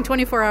they're playing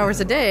 24 hours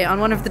a day on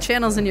one of the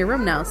channels in your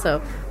room now,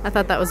 so I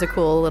thought that was a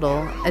cool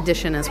little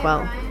addition as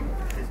well.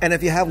 And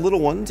if you have little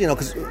ones,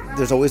 because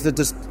there's always the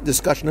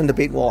discussion and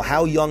debate, well,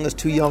 how young is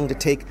too young to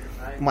take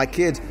my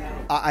kids?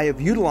 I have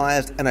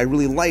utilized, and I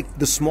really like,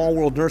 the Small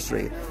World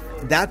Nursery.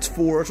 That's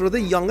for sort of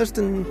the youngest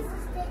and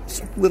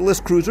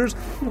littlest cruisers.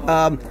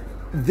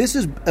 This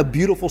is a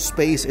beautiful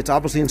space. It's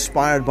obviously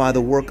inspired by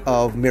the work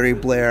of Mary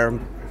Blair.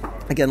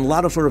 Again, a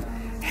lot of sort of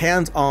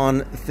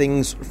hands-on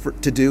things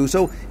to do.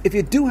 So if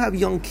you do have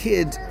young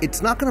kids,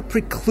 it's not going to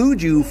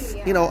preclude you,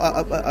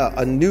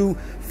 a new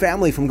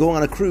family from going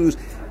on a cruise.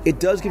 It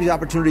does give you the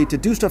opportunity to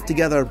do stuff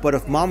together, but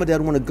if mom and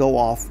dad want to go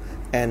off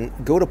and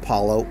go to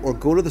Palo or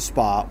go to the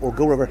spa or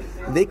go wherever,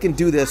 they can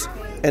do this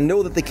and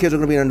know that the kids are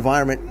going to be in an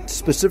environment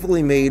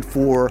specifically made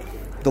for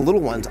the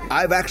little ones.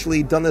 I've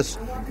actually done this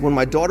when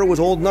my daughter was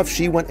old enough.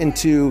 She went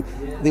into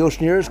the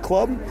Oceaneers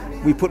Club.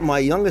 We put my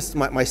youngest,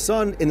 my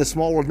son, in the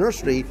Small World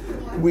Nursery.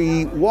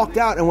 We walked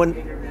out and went,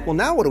 well,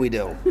 now what do we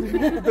do?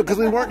 Because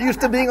we weren't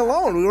used to being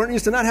alone. We weren't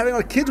used to not having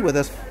our kids with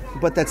us.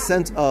 But that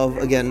sense of,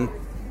 again,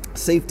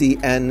 safety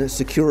and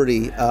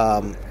security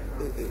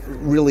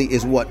really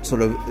is what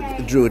sort of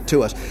drew it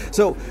to us.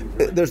 So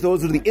those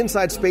are the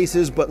inside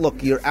spaces, but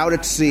look, you're out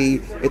at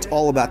sea. It's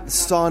all about the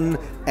sun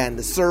and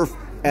the surf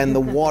and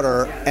the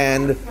water.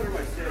 And,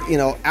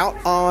 out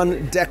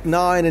on Deck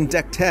 9 and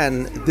Deck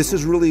 10, this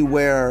is really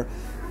where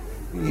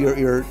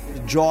your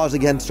jaws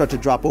again start to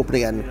drop open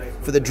again.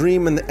 For the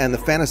dream and the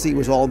fantasy, it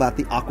was all about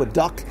the aqua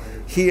duck.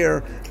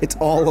 Here, it's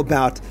all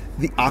about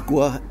the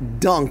aqua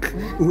dunk,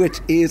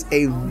 which is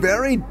a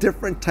very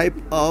different type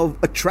of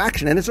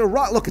attraction. And it's a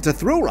ride. Look, it's a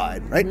thrill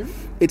ride, right?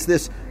 Mm-hmm. It's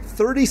this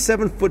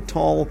 37-foot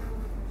tall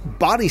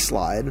body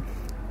slide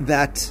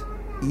that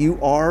you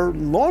are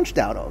launched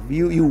out of.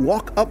 You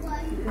walk up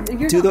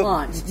to the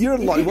launched. You're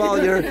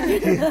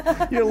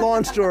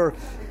launched, or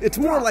it's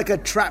more like a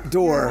trap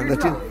door.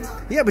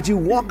 But you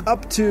walk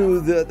up to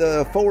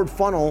the forward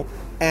funnel,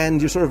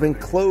 and you're sort of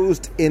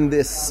enclosed in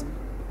this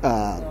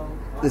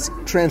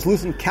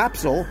translucent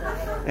capsule,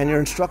 and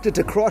you're instructed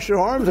to cross your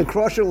arms and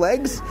cross your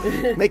legs,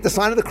 make the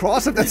sign of the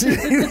cross if that's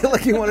what you feel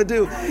like you want to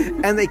do.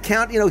 And they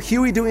count,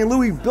 Huey, Dewey, and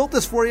Louie built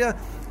this for you.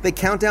 They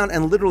count down,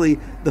 and literally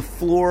the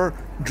floor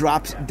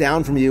drops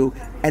down from you,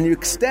 and you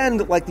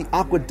extend like the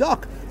aqua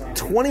duck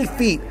 20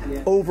 feet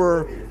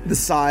over the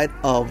side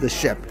of the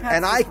ship.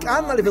 And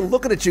I'm not even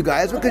looking at you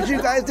guys because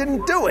you guys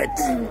didn't do it.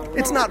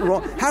 It's not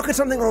wrong. How could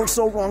something go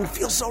so wrong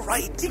feel so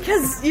right?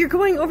 Because you're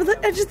going over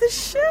the edge of the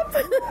ship.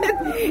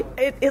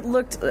 It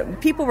looked,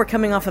 people were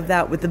coming off of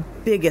that with the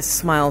biggest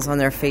smiles on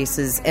their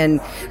faces and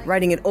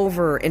riding it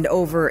over and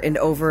over and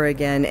over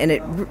again.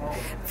 And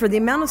for the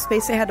amount of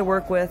space they had to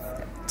work with,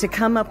 to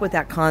come up with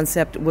that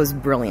concept was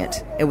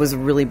brilliant. It was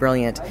really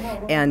brilliant.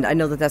 And I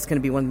know that that's going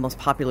to be one of the most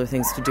popular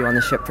things to do on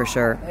the ship for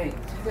sure.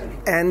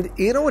 And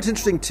you know what's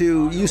interesting,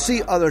 too? You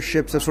see other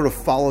ships that sort of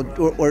followed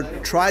or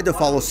tried to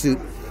follow suit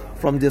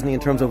from Disney in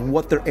terms of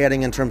what they're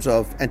adding in terms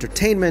of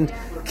entertainment,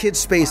 kids'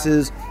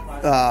 spaces,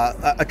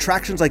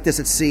 attractions like this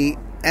at sea.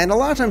 And a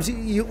lot of times,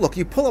 you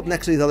pull up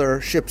next to these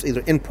other ships,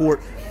 either in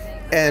port,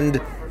 and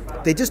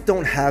they just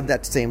don't have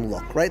that same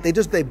look, right?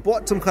 They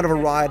bought some kind of a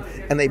ride,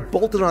 and they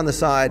bolted it on the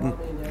side.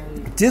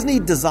 Disney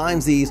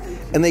designs these,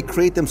 and they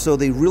create them so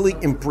they really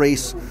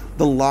embrace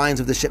the lines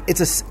of the ship. It's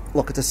a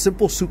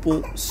simple,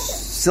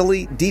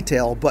 silly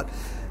detail, but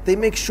they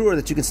make sure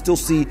that you can still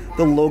see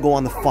the logo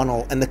on the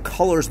funnel, and the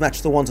colors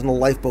match the ones on the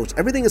lifeboats.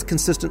 Everything is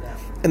consistent,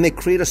 and they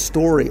create a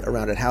story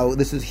around it. How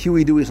this is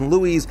Huey, Dewey's, and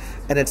Louie's,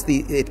 and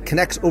it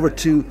connects over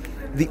to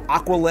the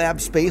Aqua Lab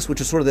space, which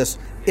is sort of this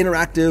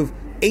interactive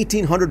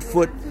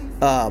 1,800-foot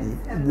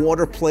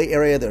water play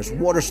area. There's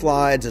water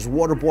slides, there's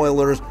water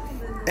boilers,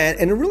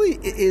 and it really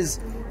is.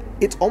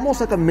 It's almost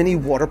like a mini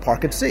water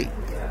park at sea.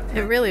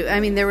 It really. I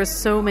mean, there were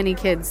so many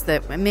kids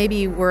that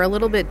maybe were a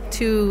little bit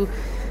too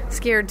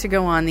scared to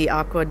go on the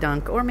aqua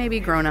dunk, or maybe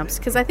grown-ups,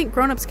 because I think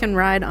grown-ups can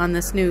ride on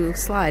this new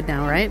slide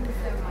now, right?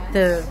 In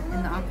the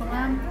Aqua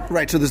Lab?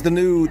 Right, so there's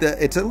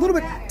it's a little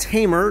bit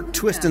tamer,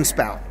 twist and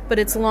spout. But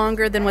it's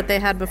longer than what they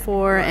had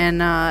before,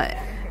 and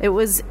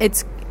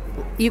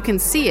you can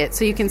see it.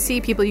 So you can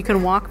see people, you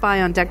can walk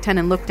by on deck 10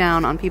 and look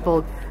down on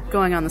people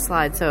going on the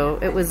slide. So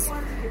it was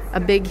a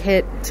big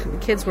hit.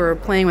 Kids were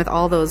playing with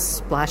all those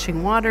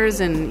splashing waters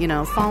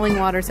and, falling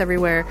waters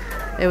everywhere.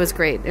 It was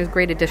great. It was a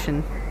great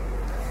addition.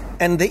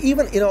 And they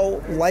even,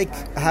 like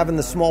having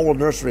the Small World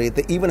Nursery,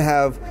 they even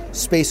have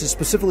spaces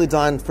specifically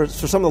designed for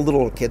some of the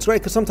little kids, right?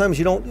 Because sometimes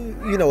you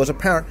don't, as a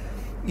parent,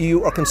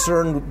 you are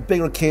concerned with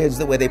bigger kids,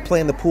 the way they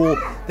play in the pool.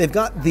 They've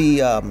got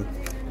the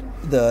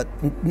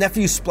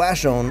nephew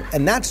splash zone,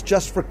 and that's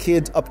just for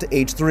kids up to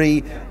age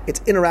 3. It's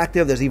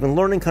interactive. There's even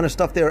learning kind of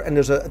stuff there, and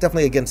there's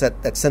definitely against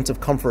that sense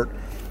of comfort.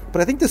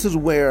 But I think this is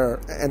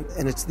where, and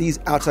it's these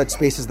outside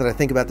spaces that I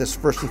think about this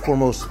first and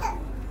foremost.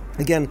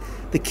 Again,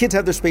 the kids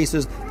have their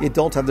spaces, the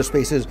adults have their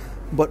spaces,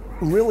 but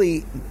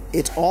really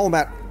it's all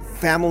about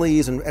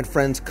families and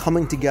friends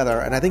coming together.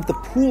 And I think the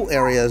pool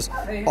areas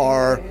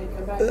are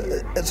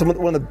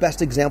one of the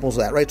best examples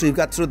of that, right? So you've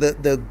got sort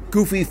of the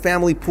goofy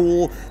family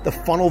pool, the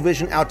funnel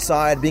vision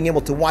outside, being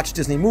able to watch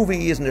Disney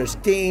movies, and there's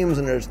games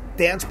and there's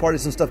dance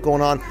parties and stuff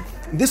going on.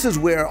 This is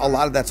where a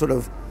lot of that sort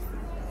of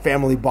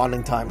family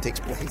bonding time takes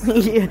place.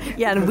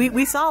 Yeah, and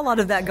we saw a lot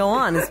of that go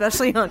on,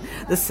 especially on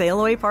the sail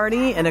away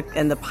party and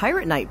the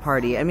pirate night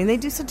party. I mean, they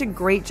do such a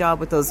great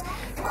job with those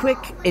quick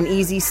and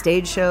easy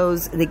stage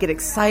shows. They get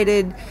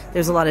excited.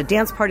 There's a lot of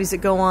dance parties that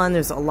go on.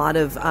 There's a lot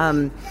of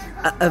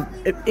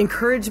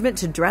encouragement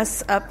to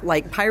dress up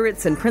like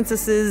pirates and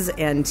princesses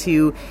and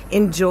to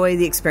enjoy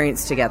the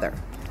experience together.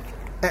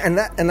 And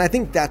I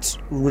think that's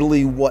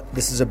really what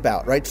this is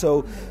about, right?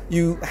 So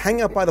you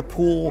hang out by the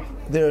pool.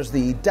 There's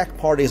the deck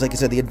parties, like you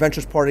said, the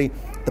Adventures party,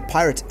 the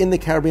Pirates in the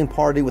Caribbean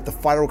party with the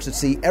fireworks at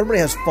sea. Everybody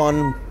has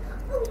fun.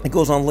 It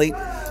goes on late.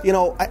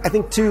 I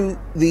think, too,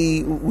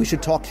 we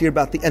should talk here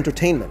about the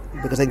entertainment,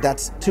 because I think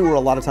that's, too, where a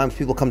lot of times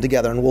people come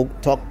together, and we'll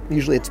talk,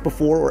 usually it's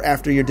before or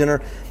after your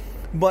dinner.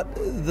 But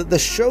the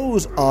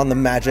shows on the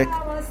Magic,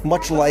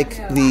 much like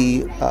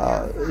the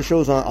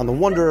shows on the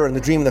Wonder and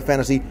the Dream and the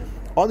Fantasy,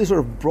 all these sort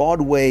of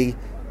Broadway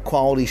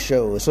quality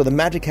shows. So the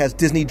Magic has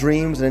Disney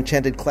Dreams, an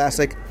Enchanted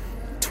classic,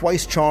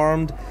 Twice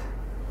Charmed,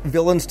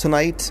 Villains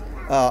Tonight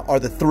are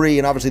the 3,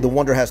 and obviously the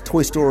Wonder has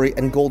Toy Story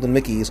and Golden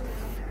Mickey's.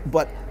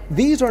 But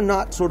these are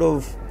not sort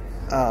of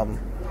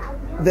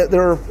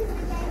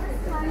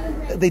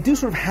they do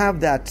sort of have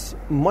that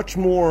much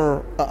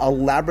more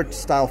elaborate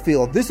style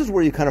feel. This is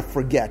where you kind of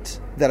forget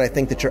that I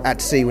think that you're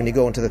at sea when you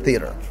go into the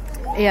theater.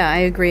 Yeah, I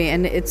agree.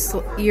 And it's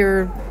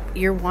you're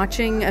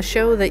watching a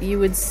show that you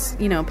would,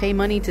 pay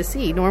money to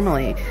see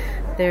normally.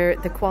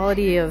 The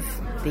quality of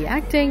the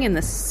acting and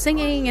the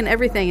singing and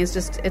everything is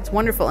it's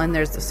wonderful. And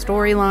there's the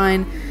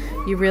storyline.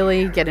 You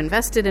really get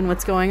invested in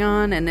what's going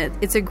on, and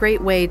it's a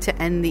great way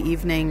to end the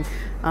evening,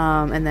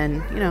 and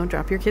then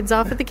drop your kids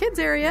off at the kids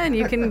area, and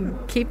you can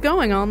keep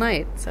going all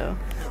night. So,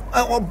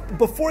 well,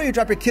 before you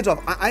drop your kids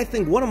off, I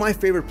think one of my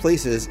favorite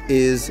places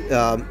is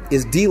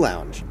D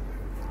Lounge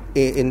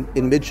in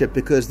Midship,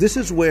 because this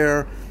is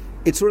where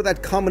it's sort of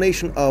that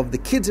combination of the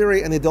kids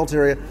area and the adult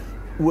area,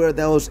 where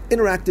those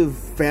interactive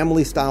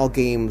family style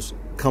games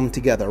come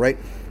together, right?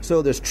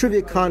 So there's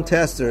trivia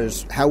contests,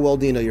 there's how well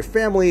do you know your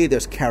family,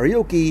 there's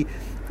karaoke.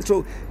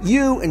 So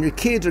you and your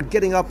kids are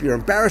getting up, you're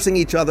embarrassing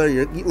each other.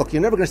 You're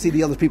never going to see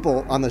the other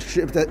people on the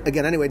ship.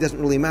 Again, anyway, it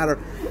doesn't really matter.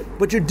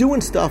 But you're doing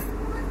stuff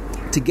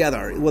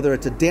together, whether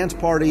it's a dance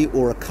party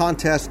or a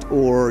contest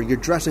or you're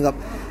dressing up.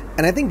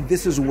 And I think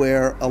this is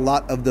where a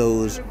lot of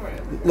those...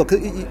 Look,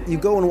 you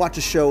go and watch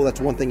a show, that's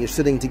one thing, you're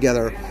sitting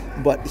together.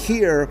 But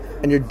here,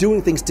 and you're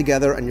doing things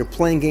together and you're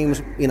playing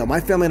games.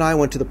 My family and I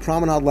went to the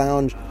Promenade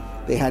Lounge.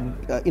 They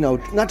had,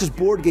 not just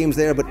board games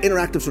there, but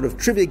interactive sort of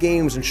trivia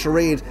games and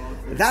charades.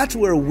 That's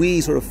where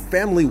we sort of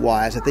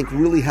family-wise, I think,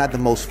 really had the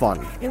most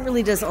fun. It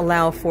really does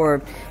allow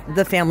for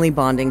the family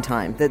bonding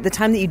time, the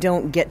time that you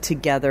don't get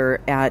together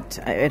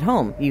at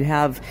home. You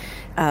have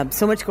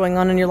so much going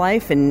on in your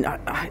life, and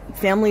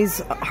families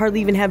hardly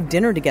even have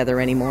dinner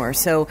together anymore.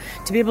 So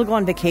to be able to go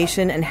on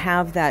vacation and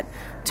have that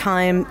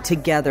time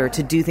together,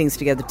 to do things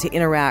together, to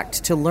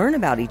interact, to learn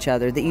about each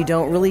other that you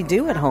don't really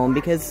do at home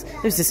because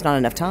there's just not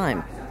enough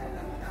time.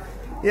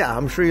 Yeah,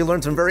 I'm sure you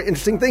learned some very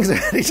interesting things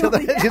about each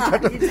other.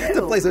 Yeah,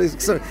 to play.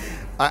 So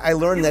I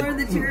learned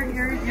that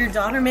your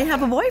daughter may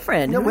have a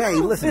boyfriend. No way.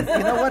 Listen, you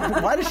know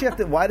what? Why does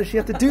she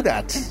have to do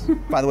that?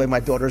 By the way, my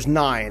daughter's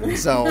 9,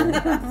 so.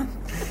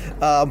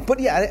 But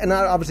yeah, and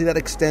obviously that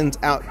extends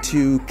out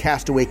to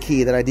Castaway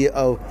Cay. That idea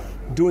of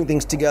doing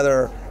things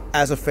together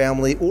as a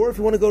family, or if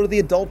you want to go to the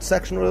adult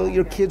section where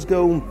your kids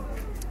go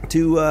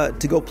to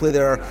go play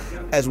there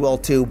as well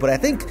too. But I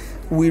think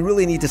we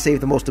really need to save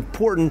the most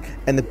important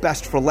and the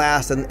best for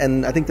last.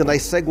 And I think the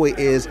nice segue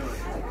is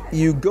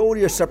you go to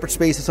your separate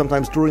spaces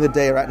sometimes during the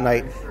day or at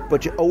night,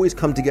 but you always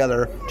come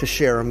together to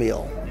share a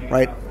meal,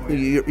 right?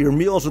 Your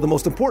meals are the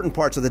most important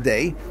parts of the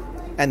day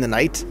and the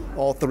night,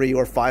 all 3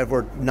 or 5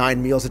 or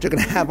 9 meals that you're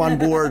going to have on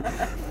board.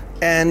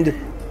 And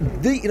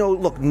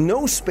look,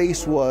 no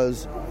space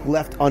was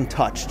left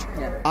untouched.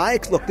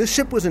 Look, this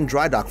ship was in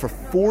dry dock for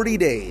 40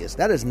 days.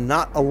 That is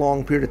not a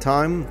long period of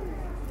time.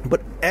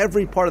 But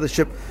every part of the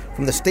ship,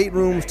 from the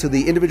staterooms to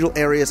the individual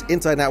areas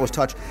inside and out, was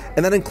touched.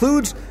 And that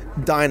includes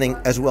dining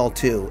as well,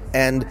 too.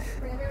 And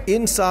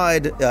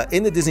inside,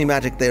 in the Disney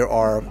Magic, there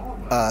are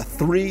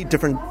 3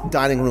 different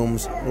dining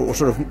rooms,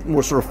 or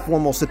more sort of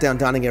formal sit-down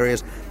dining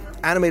areas.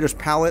 Animator's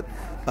Palette,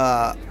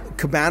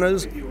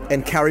 cabanas,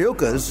 and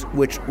karaokas,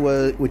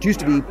 which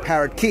used to be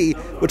Parrot Key,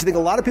 which I think a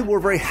lot of people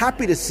were very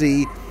happy to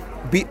see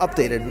be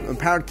updated. And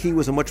Parrot Key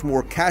was a much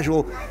more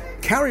casual.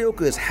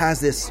 Karaokas has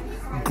this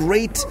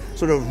great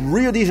sort of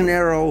Rio de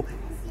Janeiro,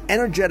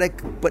 energetic,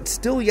 but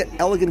still yet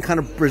elegant kind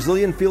of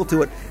Brazilian feel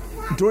to it.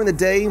 During the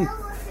day,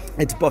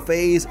 it's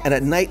buffets, and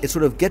at night, it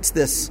sort of gets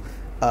this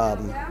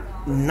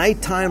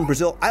nighttime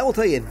Brazil. I will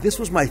tell you, this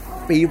was my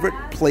favorite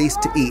place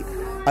to eat.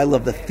 I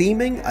love the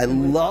theming. I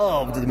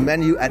loved the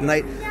menu at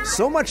night.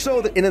 So much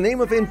so that in the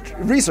name of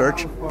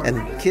research,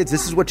 and kids,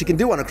 this is what you can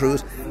do on a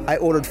cruise, I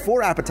ordered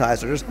 4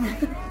 appetizers,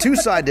 2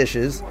 side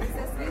dishes.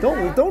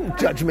 Don't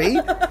judge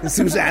me,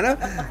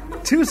 Susanna.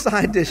 2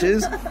 side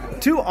dishes,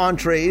 2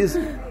 entrees,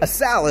 a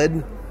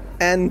salad,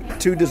 and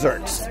 2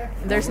 desserts.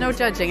 There's no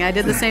judging. I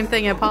did the same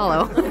thing at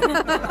Apollo.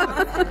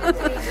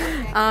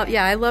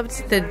 I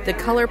loved the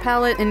color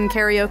palette in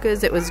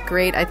karaoke's. It was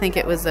great. I think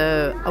it was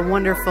a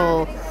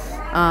wonderful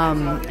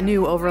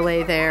new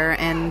overlay there,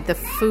 and the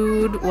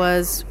food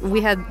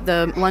we had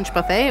the lunch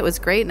buffet. It was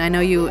great, and I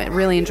know you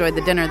really enjoyed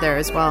the dinner there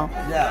as well.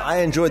 Yeah, I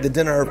enjoyed the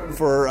dinner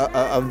for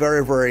a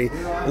very, very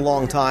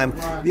long time.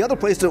 The other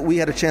place that we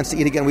had a chance to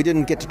eat again, we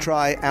didn't get to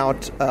try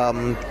out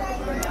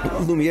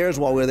Lumiere's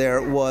while we were there,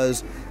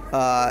 was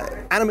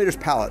Animator's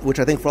Palette, which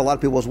I think for a lot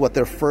of people is what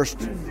their first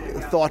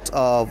thoughts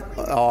of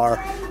are,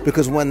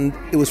 because when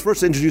it was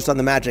first introduced on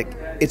the Magic,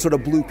 it sort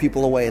of blew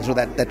people away, and so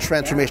that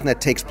transformation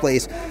that takes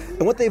place.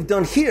 And what they've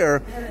done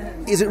here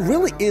is it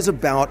really is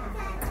about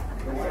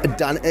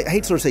I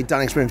hate to sort of say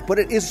dining experience, but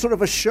it is sort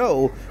of a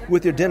show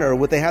with your dinner.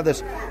 They have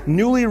this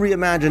newly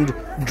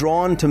reimagined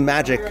Drawn to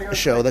Magic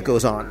show that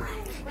goes on.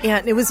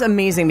 Yeah, it was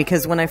amazing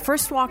because when I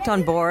first walked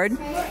on board,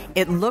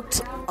 it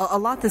looked a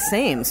lot the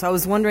same. So I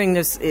was wondering,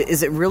 is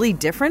it really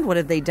different? What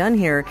have they done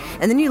here?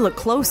 And then you look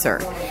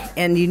closer,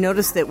 and you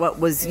notice that what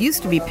was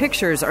used to be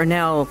pictures are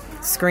now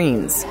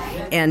screens,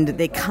 and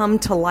they come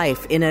to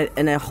life in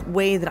a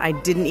way that I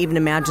didn't even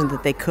imagine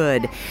that they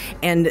could.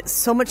 And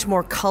so much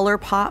more color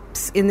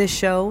pops in this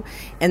show,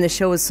 and the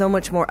show is so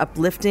much more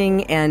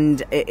uplifting,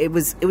 and it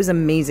was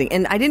amazing.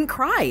 And I didn't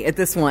cry at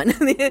this one.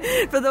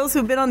 For those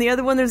who've been on the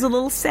other one, there's a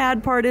little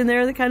sad part in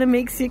there that kind of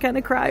makes you kind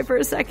of cry for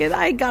a second.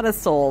 I got a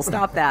soul.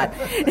 Stop that.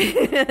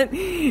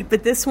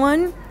 But this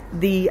one,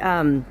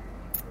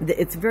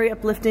 it's very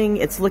uplifting.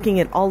 It's looking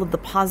at all of the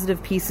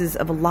positive pieces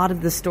of a lot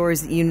of the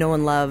stories that you know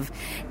and love,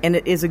 and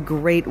it is a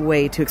great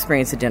way to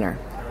experience a dinner.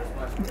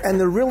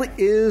 And there really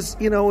is,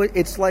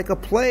 it's like a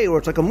play or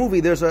it's like a movie.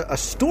 There's a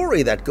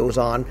story that goes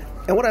on.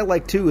 And what I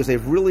like, too, is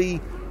they've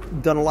really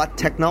done a lot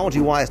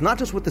technology-wise, not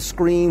just with the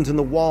screens and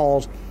the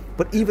walls,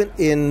 but even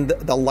in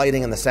the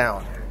lighting and the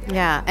sound.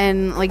 Yeah,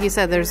 and like you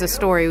said, there's a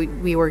story.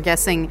 We were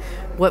guessing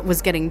what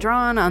was getting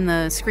drawn on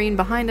the screen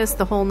behind us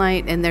the whole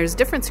night, and there's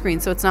different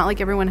screens, so it's not like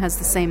everyone has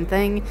the same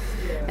thing.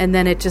 And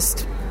then it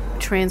just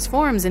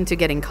transforms into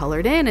getting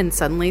colored in, and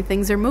suddenly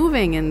things are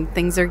moving, and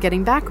things are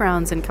getting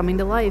backgrounds and coming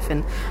to life.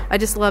 And I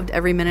just loved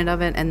every minute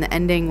of it, and the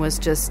ending was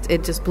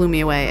it just blew me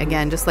away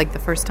again, just like the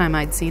first time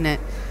I'd seen it.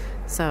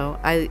 So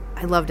I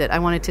loved it. I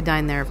wanted to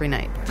dine there every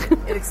night.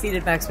 It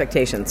exceeded my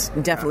expectations.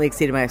 Definitely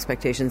exceeded my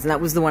expectations. And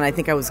that was the one I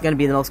think I was going to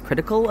be the most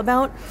critical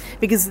about,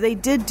 because they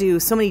did do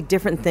so many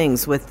different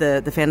things with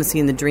the fantasy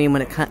and the dream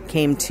when it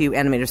came to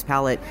Animator's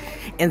Palette.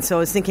 And so I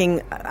was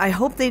thinking, I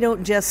hope they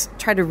don't just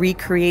try to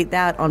recreate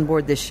that on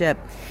board this ship.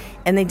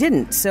 And they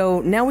didn't.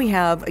 So now we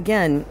have,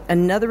 again,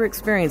 another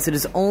experience that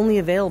is only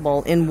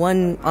available on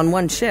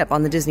one ship,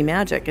 on the Disney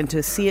Magic. And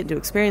to see it, to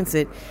experience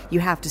it, you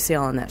have to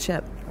sail on that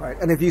ship. Right.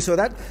 And if you saw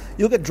that,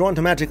 you'll get drawn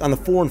to Magic on the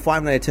 4 and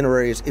 5 night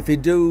itineraries. If you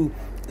do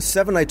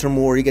 7 nights or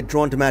more, you get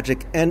drawn to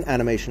Magic and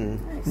Animation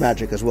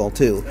Magic as well,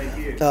 too.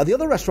 The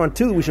other restaurant,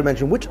 too, we should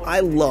mention, which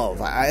I love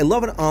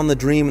it on the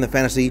Dream and the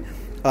Fantasy,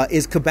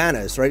 is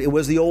Cabanas, right? It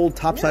was the old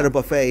Topsider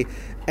buffet.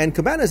 And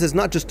Cabanas is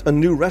not just a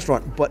new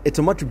restaurant, but it's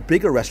a much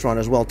bigger restaurant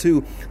as well,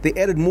 too. They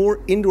added more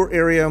indoor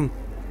area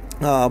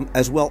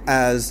as well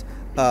as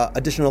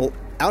additional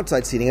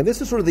outside seating. And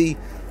this is sort of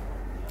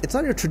it's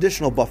not your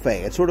traditional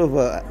buffet. It's sort of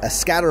a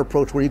scatter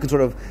approach where you can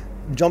sort of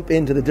jump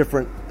into the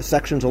different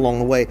sections along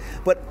the way.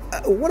 But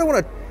what I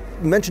want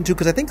to mention, too,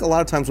 because I think a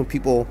lot of times when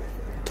people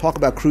talk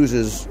about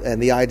cruises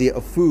and the idea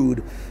of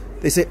food,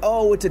 they say,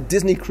 oh, it's a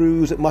Disney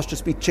cruise, it must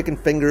just be chicken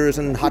fingers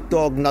and hot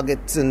dog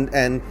nuggets,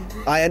 and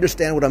I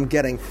understand what I'm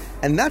getting.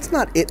 And that's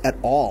not it at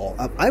all.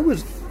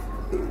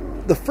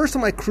 The first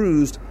time I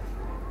cruised,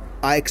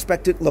 I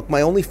expected, look,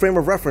 my only frame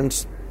of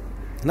reference,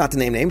 not to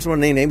name names, I don't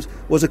want to name names,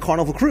 was a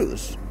Carnival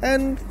cruise.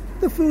 And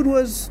the food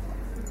was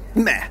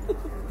meh.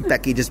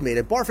 Becky just made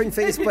a barfing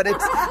face, but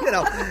it's,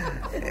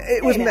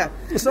 it was meh.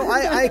 So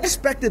I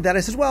expected that. I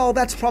said, well,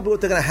 that's probably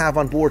what they're going to have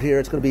on board here.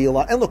 It's going to be a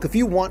lot. And look, if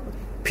you want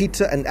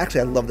pizza, and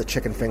actually I love the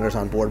chicken fingers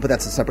on board, but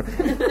that's a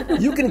separate.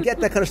 You can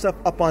get that kind of stuff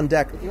up on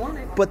deck.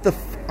 But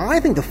I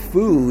think the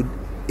food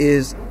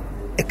is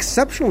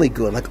exceptionally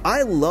good. Like,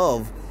 I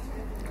love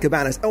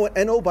Cabanas.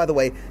 Oh, by the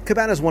way,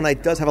 Cabanas one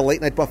night does have a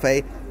late night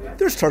buffet.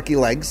 There's turkey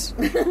legs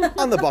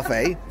on the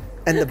buffet,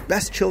 and the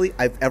best chili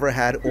I've ever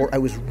had, or I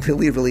was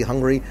really, really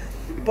hungry.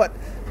 But,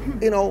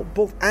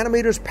 both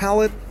Animator's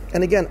Palette,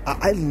 and again,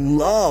 I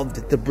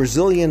loved the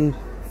Brazilian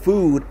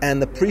food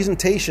and the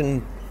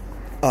presentation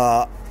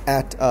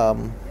at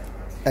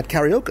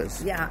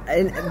Carioca's. Yeah,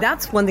 and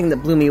that's one thing that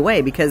blew me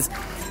away, because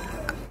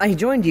I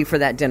joined you for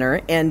that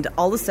dinner, and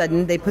all of a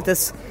sudden they put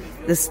this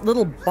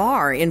little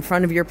bar in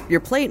front of your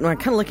plate, and I'm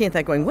kind of looking at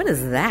that going, what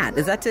is that?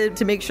 Is that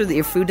to make sure that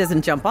your food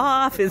doesn't jump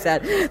off? Is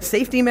that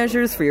safety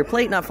measures for your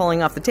plate not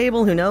falling off the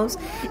table? Who knows?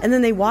 And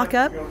then they walk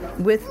up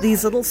with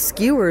these little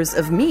skewers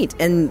of meat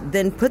and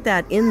then put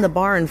that in the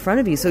bar in front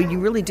of you, so you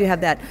really do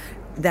have that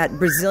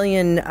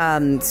Brazilian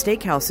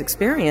steakhouse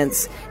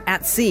experience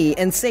at sea,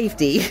 and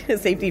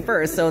safety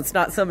first, so it's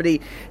not somebody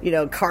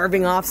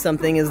carving off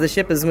something as the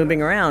ship is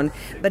moving around.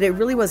 But it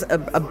really was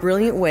a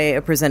brilliant way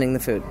of presenting the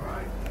food.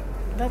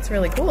 That's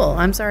really cool.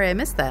 I'm sorry I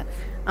missed that.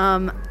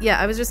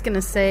 I was just going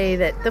to say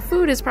that the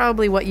food is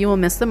probably what you will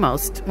miss the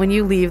most when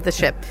you leave the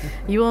ship.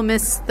 You will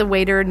miss the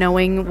waiter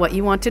knowing what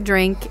you want to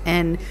drink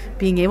and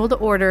being able to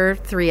order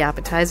 3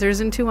 appetizers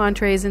and 2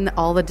 entrees and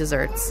all the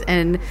desserts.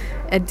 And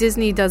at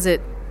Disney does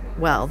it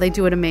well. They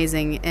do it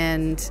amazing.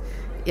 And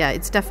yeah,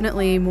 it's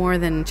definitely more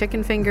than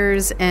chicken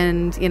fingers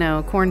and,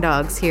 corn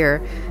dogs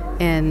here.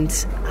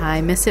 And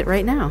I miss it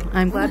right now.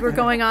 I'm glad we're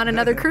going on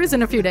another cruise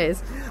in a few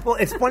days. Well,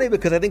 it's funny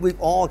because I think we've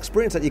all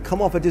experienced that. You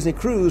come off a Disney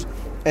cruise,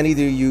 and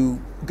either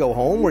you go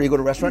home or you go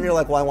to a restaurant, and you're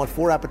like, well, I want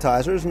 4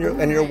 appetizers.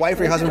 And your wife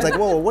or your husband's like,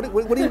 whoa, what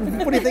do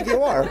you think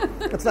you are?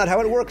 That's not how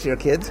it works here,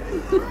 kids.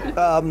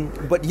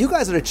 But you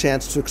guys had a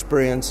chance to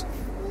experience,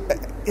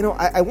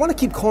 I want to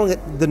keep calling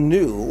it the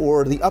new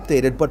or the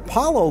updated, but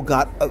Palo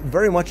got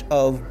very much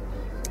of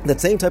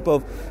that same type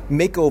of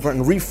makeover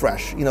and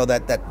refresh,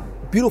 that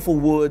beautiful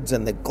woods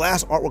and the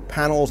glass artwork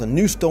panels and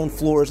new stone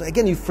floors.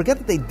 Again, you forget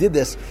that they did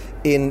this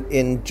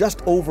in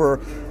just over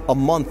a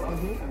month,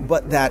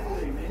 but that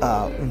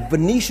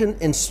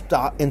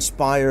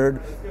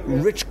Venetian-inspired,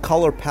 rich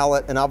color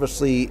palette, and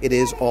obviously it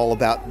is all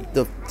about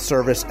the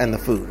service and the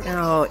food.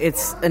 Oh,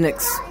 it's an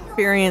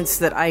experience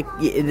that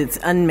it's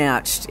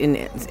unmatched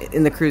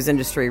in the cruise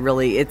industry,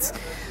 really. It's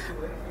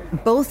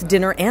both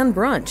dinner and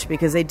brunch,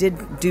 because they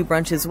did do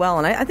brunch as well.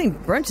 And I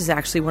think brunch is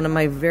actually one of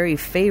my very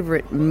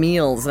favorite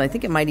meals, and I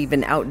think it might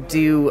even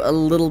outdo a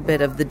little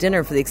bit of the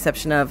dinner, for the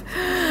exception of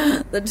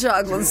the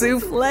chocolate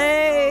souffle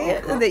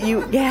that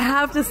you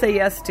have to say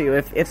yes to.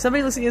 If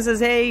somebody listening and says,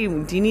 hey,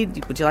 would you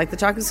like the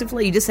chocolate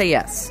souffle? You just say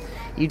yes.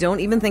 You don't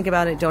even think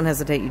about it, don't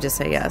hesitate, you just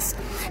say yes.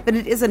 But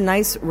it is a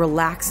nice,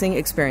 relaxing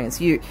experience.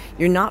 You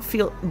don't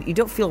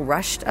feel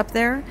rushed up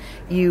there.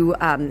 You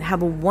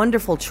have a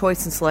wonderful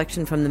choice and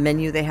selection from the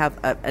menu. They have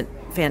a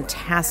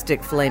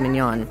fantastic filet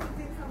mignon,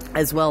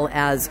 as well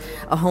as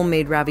a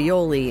homemade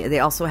ravioli. They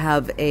also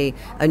have a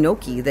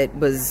gnocchi that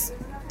was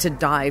to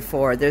die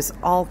for. There's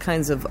all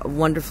kinds of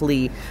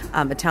wonderfully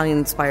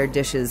Italian-inspired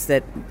dishes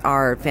that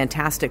are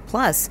fantastic.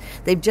 Plus,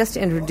 they've just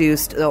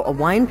introduced a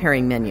wine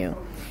pairing menu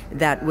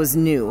that was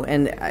new,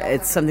 and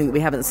it's something that we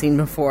haven't seen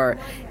before.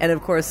 And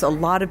of course, a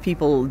lot of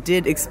people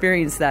did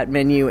experience that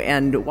menu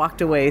and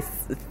walked away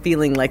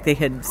feeling like they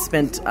had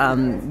spent,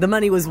 the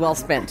money was well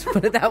spent,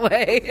 put it that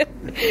way.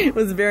 It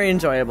was very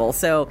enjoyable.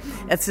 So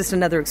it's just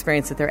another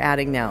experience that they're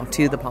adding now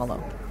to the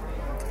Palo.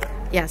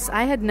 Yes,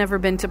 I had never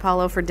been to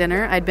Palo for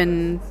dinner. I'd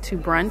been to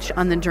brunch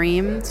on the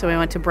Dream, so I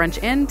went to brunch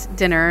and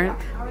dinner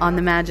on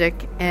the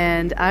Magic,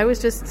 and I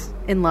was just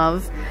in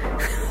love.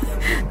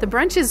 The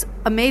brunch is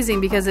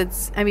amazing because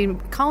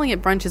calling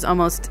it brunch is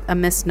almost a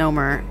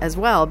misnomer as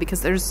well,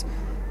 because there's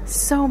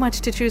so much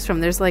to choose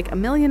from. There's like a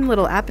million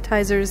little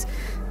appetizers.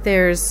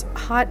 There's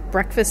hot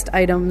breakfast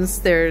items.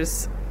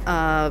 There's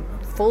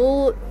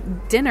full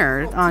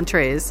dinner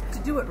entrees. To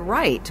do it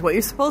right, what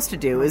you're supposed to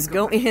do is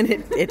go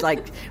in at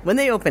like when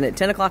they open at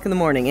 10 o'clock in the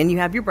morning, and you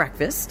have your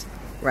breakfast.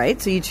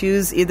 Right, so you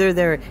choose either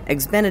their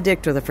Eggs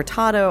Benedict or the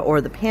frittata or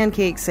the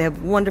pancakes. They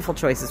have wonderful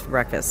choices for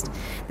breakfast.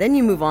 Then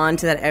you move on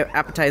to that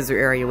appetizer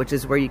area, which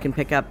is where you can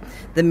pick up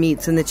the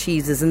meats and the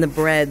cheeses and the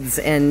breads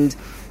and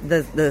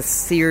the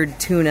seared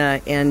tuna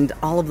and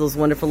all of those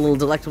wonderful little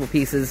delectable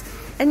pieces.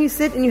 And you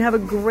sit and you have a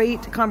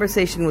great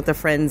conversation with the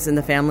friends and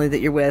the family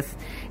that you're with.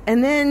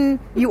 And then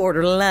you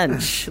order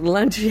lunch.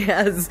 Lunch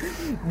has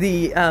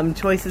the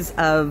choices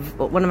of,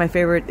 one of my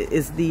favorite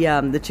is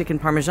the chicken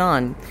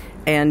parmesan.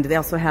 And they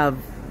also have,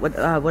 what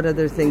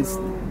other things?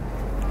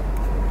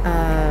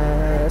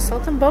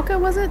 Saltimbocca,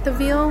 was it? The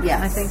veal?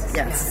 Yes. I think.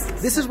 Yes.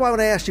 This is why when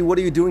I asked you, what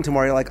are you doing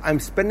tomorrow? You're like,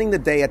 I'm spending the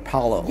day at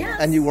Palo. Yes.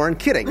 And you weren't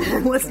kidding. I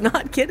was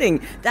not kidding.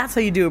 That's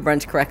how you do a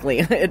brunch correctly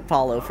at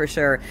Palo, for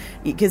sure.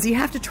 Because you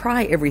have to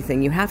try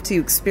everything. You have to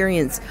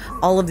experience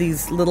all of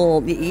these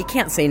little, you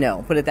can't say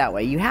no, put it that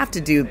way. You have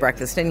to do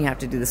breakfast and you have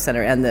to do the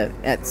center and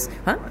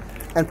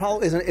And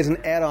Palo is an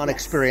add-on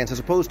experience, as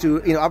opposed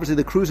to, obviously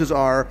the cruises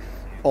are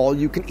all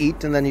you can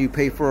eat, and then you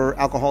pay for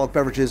alcoholic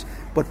beverages.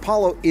 But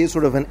Palo is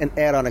sort of an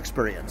add-on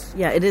experience.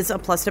 Yeah, it is a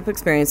plus-up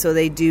experience. So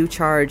they do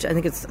charge, I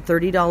think it's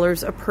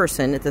 $30 a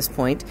person at this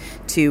point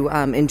to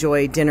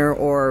enjoy dinner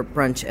or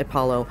brunch at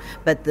Palo.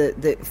 But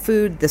the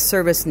food, the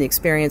service, and the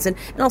experience, and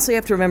also you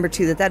have to remember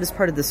too that is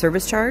part of the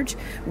service charge.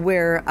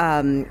 Where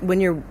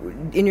when you're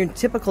in your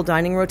typical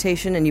dining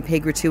rotation and you pay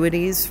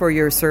gratuities for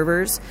your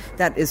servers,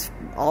 that is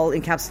all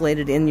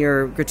encapsulated in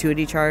your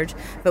gratuity charge.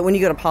 But when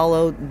you go to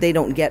Palo, they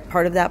don't get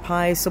part of that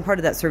pie. So part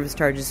of that service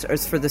charge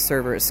is for the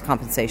server's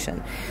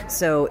compensation.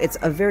 So it's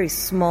a very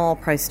small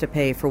price to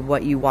pay for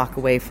what you walk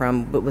away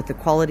from, but with the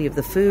quality of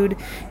the food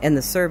and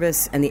the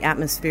service and the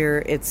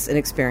atmosphere, it's an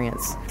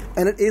experience.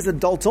 And it is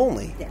adults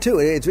only, too.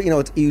 It's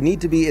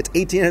it's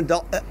 18 and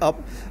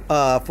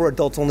up for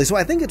adults only. So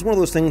I think it's one of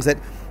those things that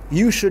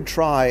you should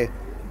try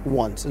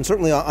once, and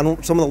certainly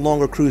on some of the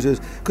longer cruises,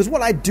 because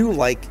what I do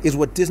like is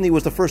what Disney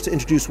was the first to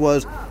introduce,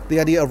 was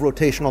the idea of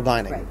rotational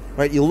dining.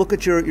 Right? You look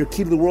at your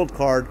Key to the World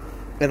card,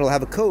 and it'll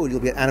have a code. You'll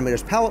be at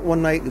Animator's Palette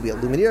one night, you'll be at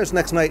Lumineers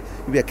next night,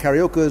 you'll be at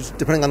Carioca's,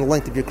 depending on the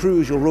length of your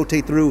cruise, you'll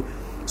rotate through.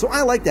 So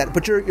I like that,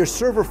 but your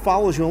server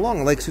follows you along,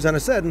 and like Susanna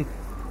said, and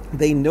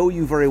they know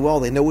you very well,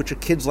 they know what your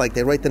kids like,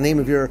 they write the name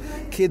of your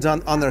kids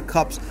on their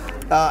cups,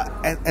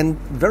 and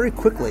very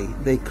quickly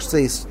they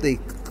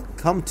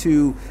come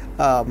to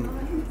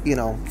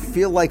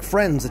feel like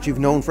friends that you've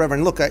known forever.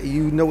 And look,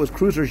 as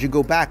cruisers, you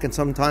go back and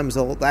sometimes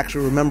they'll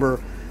actually remember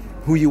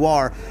who you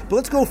are. But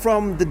let's go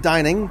from the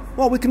dining.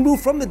 Well, we can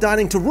move from the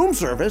dining to room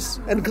service,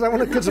 and because I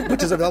want to,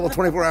 which is available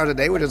 24 hours a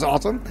day, which is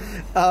awesome,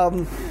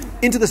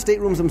 into the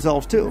staterooms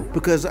themselves too,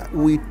 because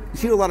we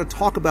hear a lot of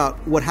talk about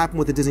what happened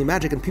with the Disney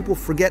Magic, and people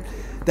forget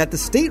that the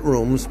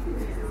staterooms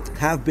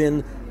have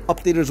been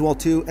updated as well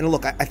too. And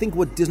look, I think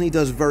what Disney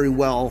does very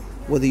well,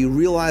 whether you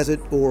realize it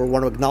or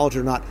want to acknowledge it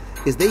or not,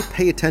 is they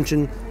pay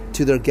attention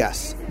to their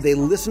guests. They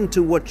listen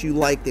to what you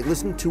like. They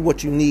listen to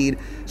what you need.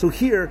 So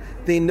here,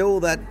 they know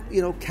that,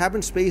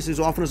 cabin space is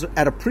often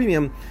at a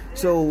premium.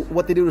 So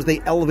what they do is they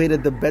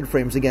elevated the bed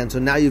frames again. So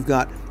now you've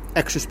got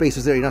extra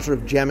spaces there. You're not sort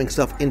of jamming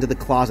stuff into the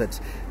closets.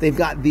 They've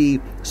got the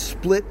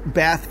split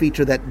bath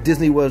feature that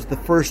Disney was the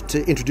first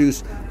to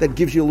introduce that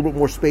gives you a little bit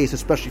more space,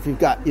 especially if you've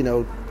got,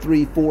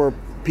 3-4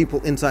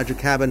 people inside your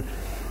cabin.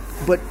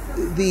 But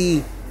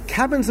the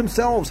cabins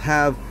themselves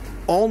have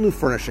all new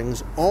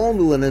furnishings, all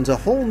new linens, a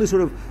whole new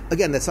sort of,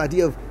 again, this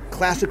idea of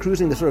classic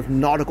cruising, the sort of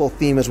nautical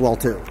theme as well,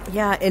 too.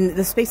 Yeah, and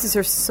the spaces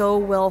are so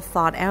well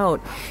thought out.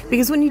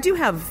 Because when you do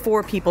have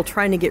 4 people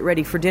trying to get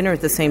ready for dinner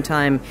at the same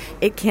time,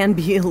 it can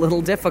be a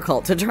little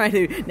difficult to try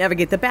to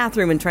navigate the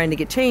bathroom and trying to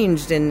get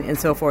changed and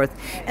so forth.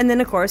 And then,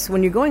 of course,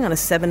 when you're going on a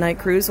 7-night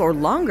cruise or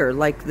longer,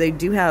 like they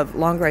do have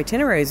longer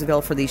itineraries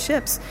available for these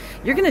ships,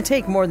 you're going to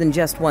take more than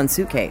just one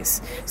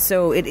suitcase.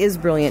 So it is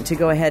brilliant to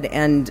go ahead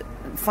and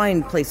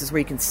find places where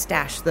you can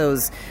stash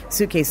those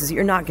suitcases that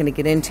you're not going to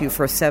get into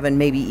for 7,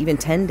 maybe even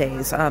 10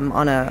 days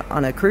on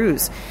a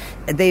cruise.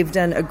 They've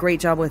done a great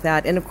job with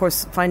that, and of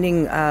course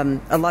finding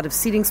a lot of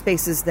seating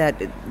spaces that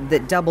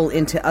double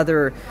into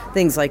other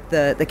things, like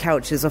the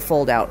couch is a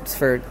fold out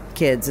for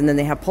kids, and then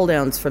they have pull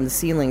downs from the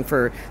ceiling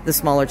for the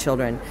smaller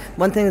children.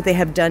 One thing that they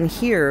have done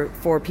here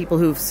for people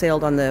who've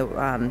sailed on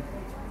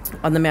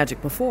the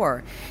Magic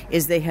before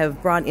is they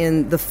have brought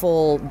in the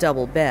full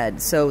double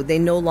bed, so they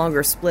no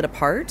longer split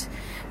apart,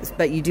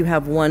 but you do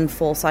have one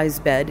full-size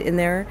bed in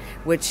there,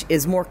 which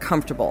is more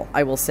comfortable,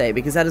 I will say,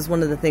 because that is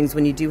one of the things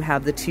when you do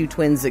have the 2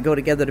 twins that go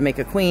together to make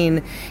a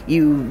queen,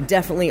 you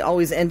definitely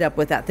always end up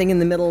with that thing in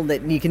the middle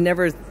that you can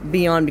never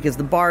be on because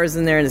the bar is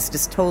in there and it's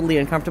just totally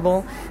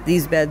uncomfortable.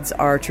 These beds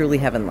are truly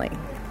heavenly.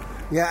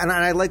 Yeah, and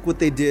I like what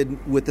they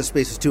did with the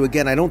spaces, too.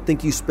 Again, I don't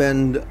think you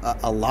spend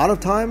a lot of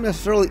time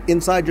necessarily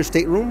inside your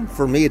stateroom.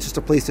 For me, it's just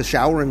a place to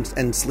shower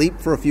and sleep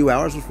for a few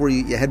hours before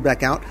you head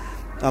back out.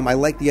 I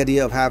like the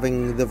idea of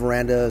having the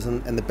verandas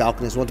and the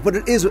balconies,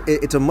 but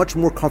it's a much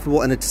more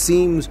comfortable, and it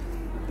seems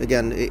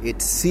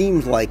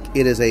like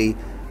it is a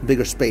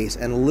bigger space.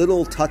 And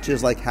little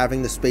touches like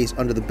having the space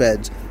under the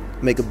beds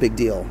make a big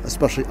deal,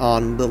 especially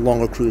on the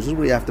longer cruises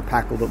where you have to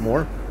pack a little bit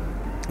more.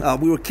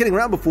 We were kidding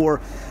around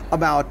before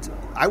about...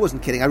 I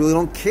wasn't kidding. I really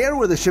don't care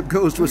where the ship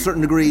goes to a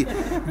certain degree.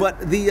 But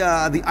the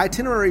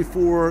itinerary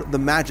for the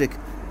Magic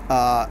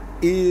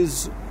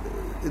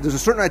there's a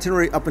certain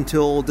itinerary up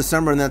until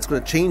December, and then it's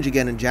going to change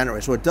again in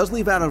January. So it does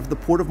leave out of the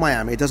Port of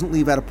Miami. It doesn't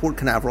leave out of Port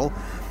Canaveral.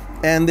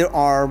 And there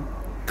are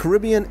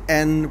Caribbean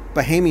and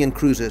Bahamian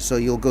cruises. So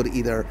you'll go to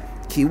either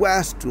Key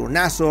West or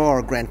Nassau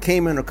or Grand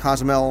Cayman or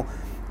Cozumel.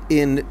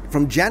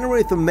 From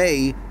January to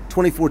May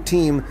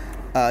 2014,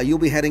 you'll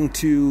be heading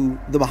to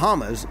the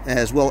Bahamas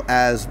as well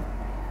as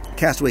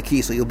Castaway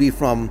Cay. So you'll be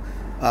from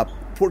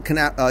Port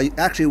Canaveral.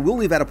 Actually, we'll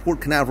leave out of Port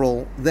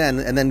Canaveral then,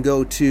 and then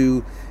go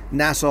to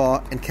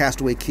Nassau and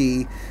Castaway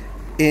Cay.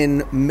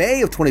 In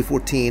May of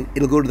 2014,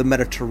 it'll go to the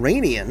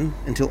Mediterranean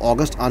until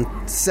August on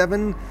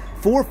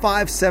 4,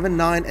 5, 7,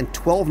 9, and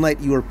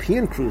 12-night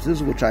European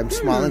cruises, which I'm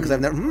smiling because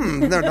I've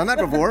never done that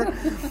before.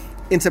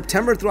 In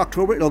September through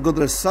October, it'll go to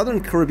the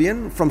Southern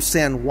Caribbean from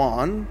San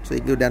Juan, so you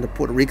can go down to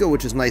Puerto Rico,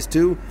 which is nice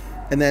too.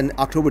 And then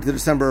October to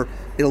December,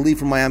 it'll leave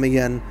from Miami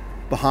again,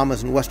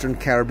 Bahamas and Western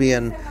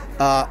Caribbean.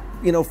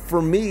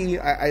 For me,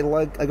 I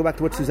go back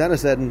to what Susanna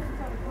said, and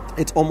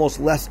it's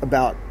almost less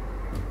about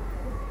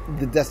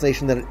the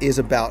destination than it is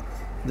about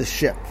the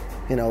ship.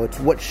 It's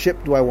what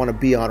ship do I want to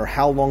be on, or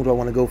how long do I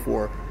want to go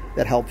for,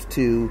 that helps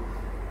to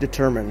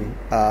determine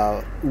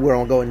where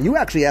I'll go. And you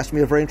actually asked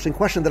me a very interesting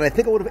question that I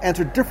think I would have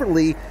answered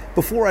differently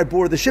before I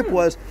boarded the ship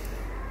was,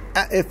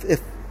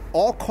 if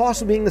all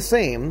costs are being the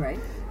same, right,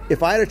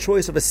 if I had a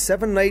choice of a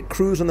 7-night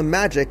cruise on the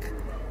Magic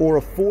or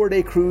a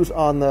 4-day cruise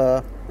on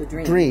the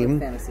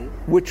Dream,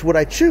 which would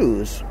I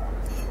choose?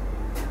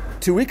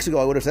 2 weeks ago,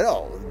 I would have said,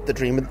 the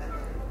Dream.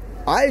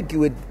 I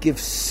would give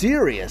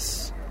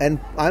serious, and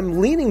I'm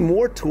leaning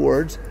more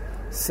towards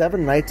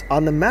 7 nights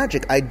on the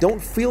Magic. I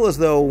don't feel as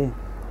though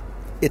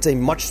it's a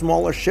much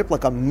smaller ship,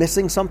 like I'm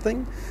missing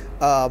something.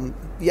 There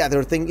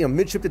are things,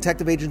 Midship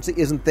Detective Agency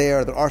isn't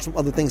there. There are some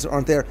other things that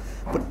aren't there.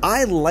 But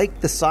I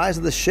like the size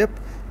of the ship.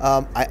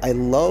 I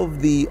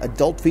love the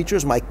adult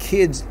features. My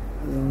kids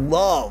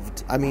loved,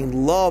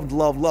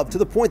 to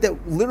the point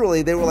that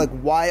literally they were like,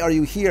 why are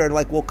you here? And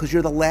like, well, because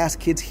you're the last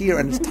kids here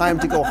and it's time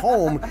to go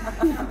home.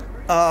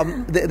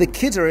 The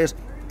kids areas,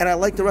 and I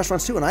like the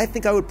restaurants too. And I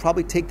think I would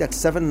probably take that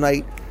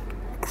 7-night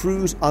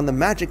cruise on the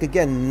Magic,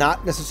 again,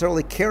 not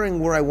necessarily caring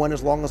where I went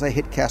as long as I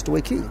hit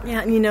Castaway Cay.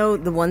 Yeah,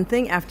 and the one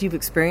thing, after you've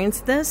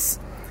experienced this,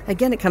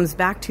 again, it comes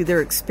back to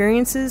their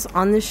experiences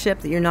on this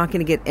ship that you're not going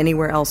to get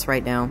anywhere else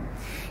right now.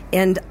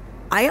 And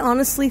I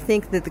honestly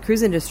think that the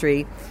cruise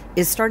industry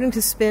is starting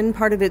to spin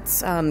part of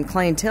its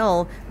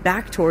clientele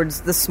back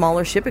towards the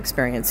smaller ship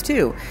experience,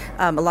 too.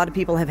 A lot of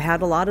people have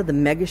had a lot of the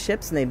mega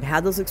ships, and they've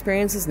had those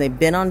experiences, and they've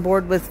been on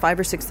board with 5,000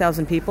 or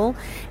 6,000 people,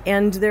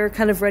 and they're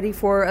kind of ready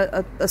for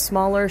a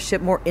smaller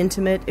ship, more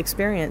intimate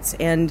experience.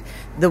 And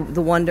the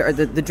wonder, or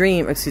the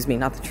dream, excuse me,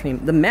 not the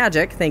dream, the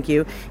magic, thank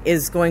you,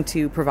 is going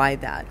to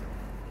provide that.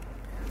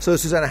 So,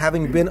 Susanna,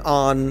 having been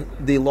on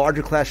the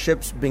larger class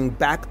ships, being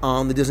back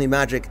on the Disney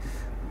Magic,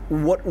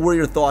 what were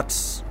your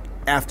thoughts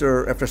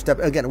after step?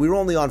 Again, we were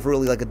only on for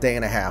really like a day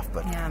and a half,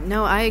 but yeah,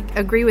 no, I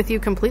agree with you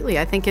completely.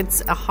 I think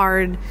it's a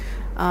hard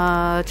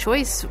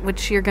choice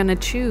which you're going to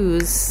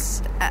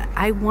choose.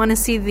 I want to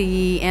see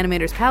the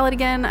Animator's Palette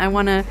again. I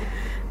want to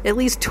at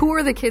least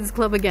tour the Kids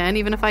Club again,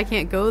 even if I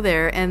can't go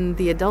there. And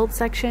the adult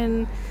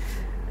section,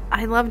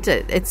 I loved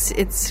it.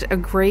 It's a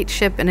great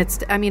ship, and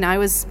I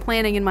was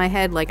planning in my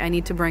head, like, I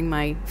need to bring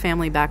my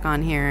family back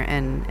on here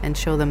and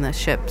show them this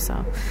ship.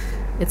 So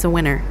it's a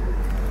winner.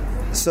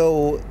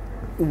 So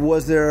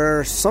was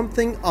there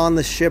something on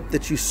the ship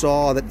that you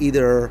saw that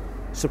either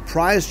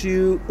surprised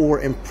you or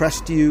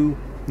impressed you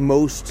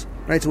most?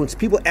 Right. So when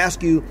people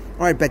ask you,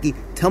 all right, Becky,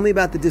 tell me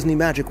about the Disney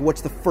Magic,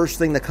 what's the first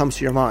thing that comes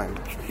to your mind?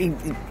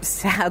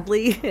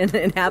 Sadly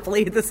and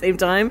happily at the same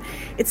time,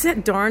 it's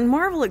that darn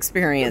Marvel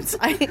experience.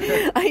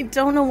 I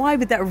don't know why,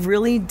 but that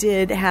really it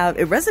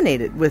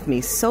resonated with me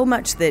so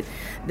much that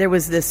there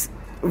was this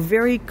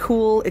very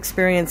cool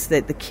experience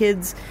that the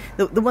kids,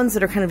 the ones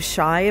that are kind of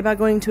shy about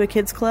going to a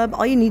kids club,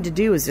 all you need to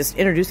do is just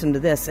introduce them to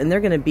this, and they're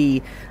going to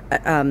be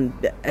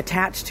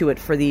attached to it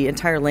for the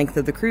entire length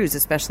of the cruise,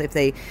 especially if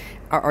they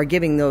are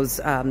giving those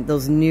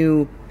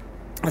new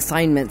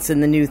assignments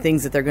and the new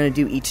things that they're going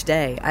to do each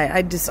day.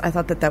 I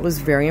thought that was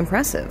very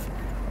impressive.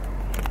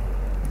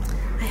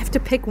 I have to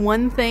pick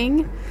one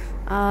thing.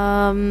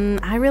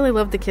 I really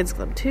love the kids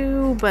club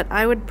too, but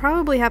I would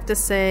probably have to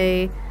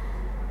say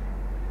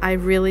I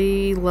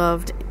really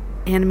loved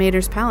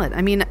Animator's Palette.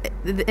 I mean,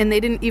 and they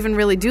didn't even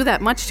really do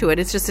that much to it.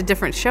 It's just a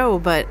different show,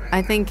 but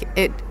I think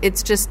it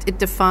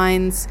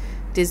defines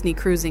Disney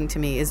cruising to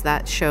me, is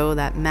that show,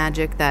 that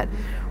magic, that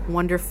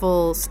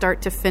wonderful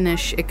start to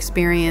finish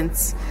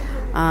experience.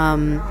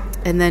 And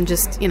then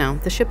just,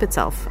 the ship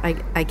itself.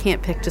 I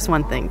can't pick just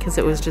one thing because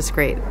it was just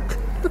great.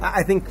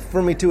 I think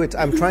for me too,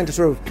 I'm trying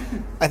to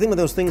I think of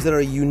those things that are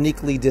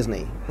uniquely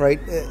Disney, right?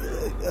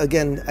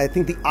 Again, I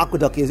think the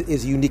Aqueduct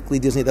is uniquely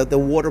Disney. The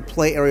water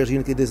play area is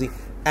uniquely Disney.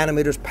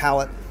 Animator's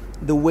Palette,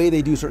 the way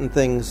they do certain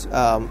things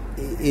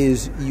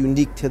is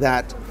unique to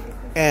that.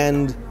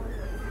 And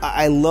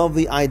I love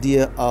the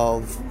idea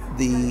of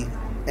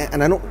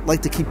and I don't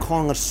like to keep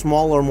calling a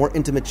smaller, more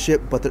intimate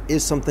ship, but there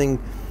is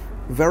something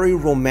very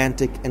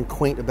romantic and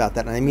quaint about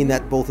that. And I mean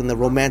that both in the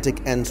romantic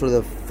and sort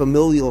of the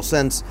familial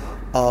sense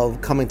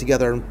of coming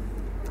together.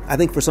 I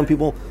think for some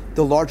people,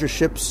 the larger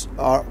ships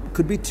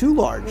could be too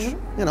large.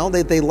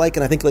 Mm-hmm. They like,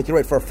 and I think, like you're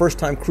right, for a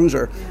first-time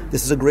cruiser,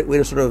 this is a great way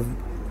to sort of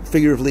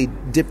figuratively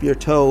dip your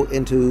toe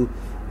into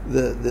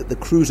the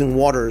cruising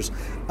waters.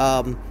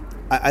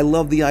 I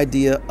love the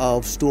idea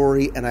of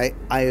story, and I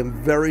am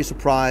very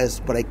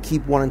surprised, but I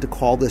keep wanting to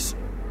call this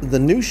the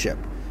new ship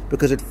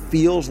because it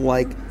feels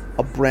like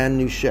a brand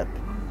new ship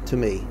to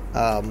me.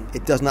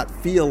 It does not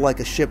feel like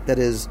a ship that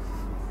is,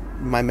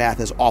 my math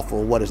is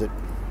awful, what is it,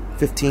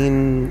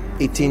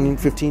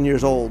 15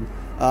 years old.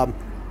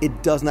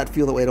 It does not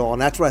feel that way at all,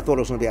 and that's what I thought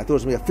it was going to be. I thought it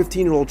was going to be a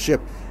 15-year-old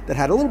ship that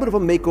had a little bit of a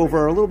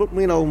makeover, a little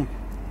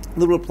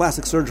bit of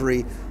plastic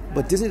surgery,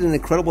 but Disney did an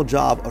incredible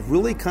job of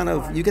really kind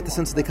of, you get the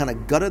sense that they kind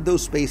of gutted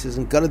those spaces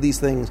and gutted these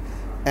things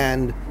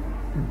and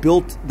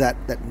built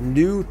that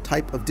new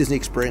type of Disney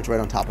experience right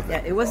on top of it.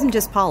 Yeah, it wasn't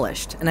just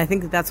polished, and I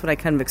think that's what I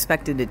kind of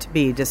expected it to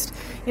be. Just,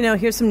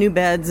 here's some new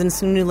beds and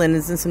some new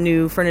linens and some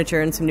new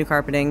furniture and some new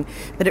carpeting,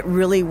 but it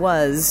really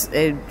was,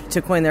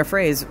 to coin their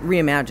phrase,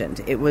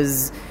 reimagined. It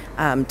was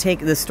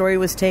the story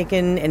was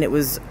taken and it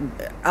was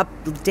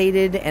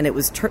updated and it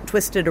was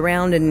twisted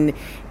around, and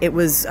it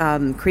was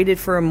created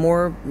for a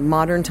more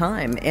modern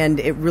time, and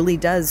it really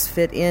does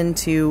fit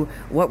into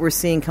what we're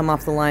seeing come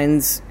off the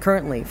lines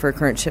currently for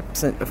current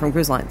ships from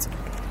cruise lines.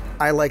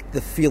 I like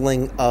the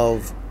feeling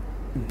of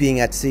being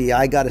at sea.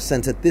 I got a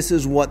sense that this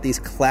is what these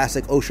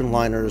classic ocean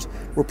liners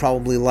were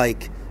probably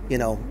like,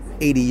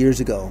 80 years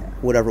ago,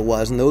 whatever it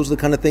was. And those are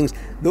the kind of things,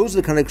 those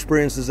are the kind of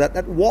experiences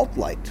that Walt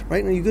liked,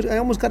 right? And I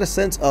almost got a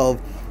sense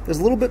of, there's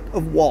a little bit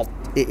of Walt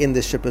in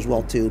this ship as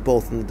well, too,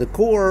 both in the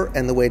decor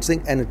and the way it's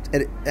thing,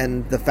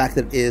 and the fact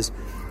that it is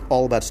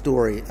all about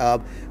story.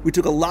 We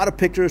took a lot of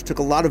pictures, took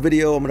a lot of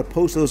video. I'm going to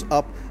post those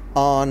up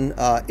on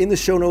in the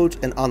show notes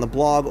and on the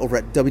blog over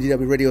at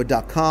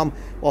WDWradio.com.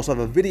 We also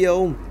have a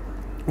video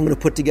I'm going to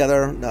put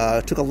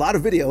together. Took a lot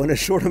of video in a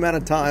short amount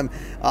of time.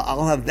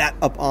 I'll have that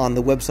up on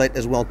the website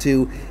as well,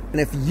 too.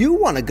 And if you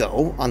want to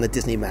go on the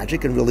Disney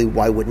Magic, and really,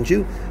 why wouldn't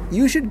you?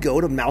 You should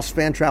go to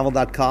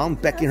mousefantravel.com.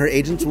 Becky and her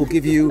agents will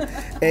give you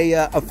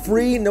a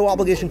free,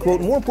 no-obligation quote.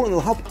 More importantly,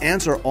 they'll help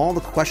answer all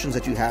the questions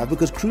that you have,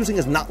 because cruising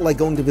is not like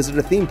going to visit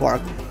a theme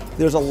park.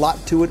 There's a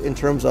lot to it in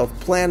terms of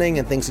planning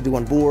and things to do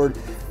on board.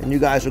 And you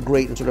guys are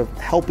great in sort of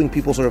helping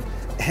people sort of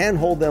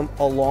handhold them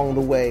along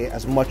the way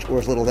as much or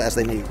as little as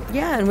they need.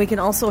 Yeah, and we can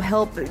also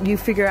help you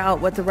figure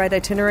out what the right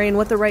itinerary and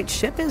what the right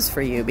ship is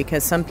for you,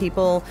 because some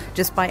people,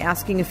 just by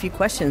asking a few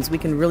questions, we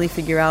can really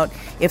figure out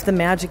if the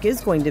Magic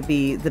is going to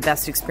be the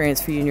best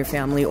experience for you and your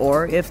family,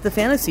 or if the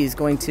Fantasy is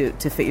going to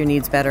fit your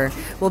needs better.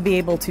 We'll be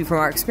able to, from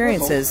our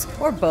experiences,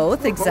 or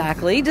both,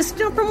 exactly, just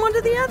jump from one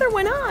to the other,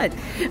 why not?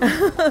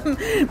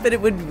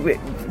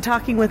 But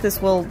talking with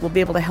us will be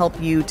able to help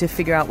you to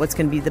figure out what's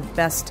going to be the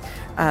best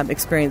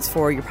experience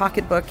for your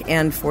pocketbook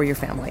and for your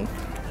family.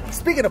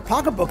 Speaking of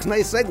pocketbooks,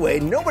 nice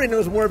segue. Nobody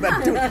knows more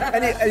about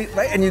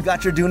Dooney. And you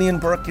got your Dooney and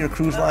Burke, your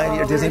cruise line,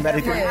 your Disney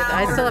Magic.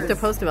 I still have to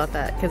post about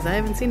that because I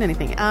haven't seen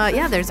anything.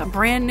 There's a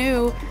brand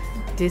new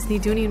Disney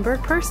Dooney and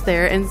Burke purse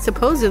there, and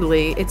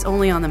supposedly it's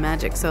only on the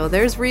Magic, so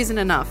there's reason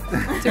enough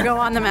to go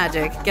on the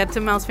Magic. Get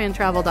to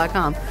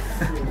mousefantravel.com.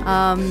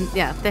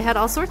 They had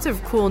all sorts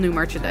of cool new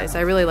merchandise.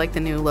 I really like the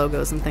new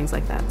logos and things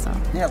like that. So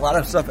yeah, a lot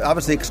of stuff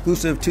obviously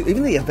exclusive to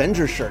even the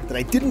Avengers shirt that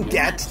I didn't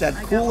get. That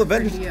cool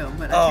Avengers. You,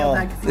 but I feel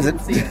bad because you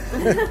didn't see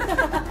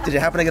it. Did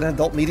you happen to get an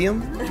adult medium?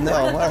 No.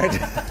 All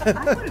right.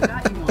 I would have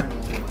got you one.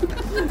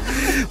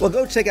 Well,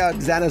 go check out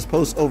Xana's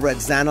post over at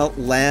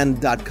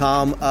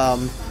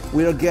xanaland.com.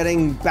 We are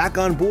getting back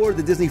on board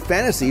the Disney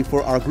Fantasy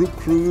for our group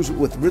cruise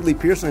with Ridley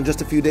Pearson in just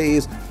a few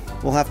days.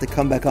 We'll have to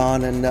come back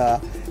on, and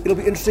it'll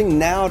be interesting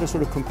now to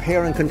sort of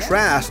compare and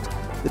contrast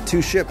the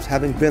two ships,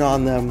 having been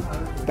on them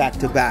back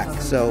to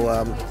back. So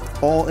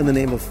all in the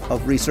name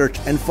of research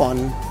and fun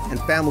and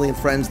family and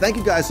friends. Thank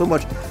you guys so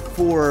much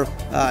for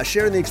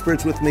sharing the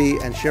experience with me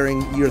and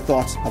sharing your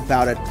thoughts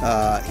about it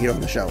here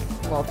on the show.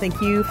 Well, thank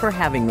you for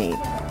having me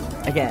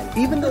again.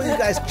 Even though you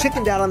guys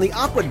chickened out on the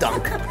Aqua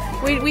Dunk.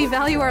 We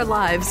value our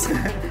lives.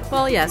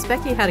 Well, yes,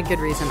 Becky had a good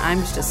reason.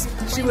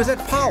 She was at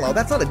Palo.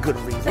 That's not a good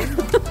reason. She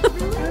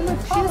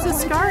has a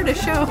scar to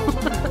show.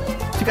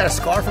 She got a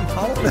scar from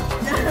Palo? Much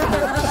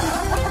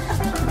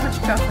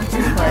chocolate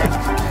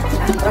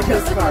souffle. Like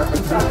a scar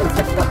from chocolate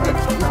souffle.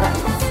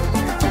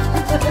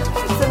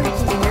 Somebody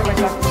can hear my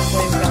chocolate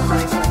souffle got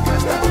nice.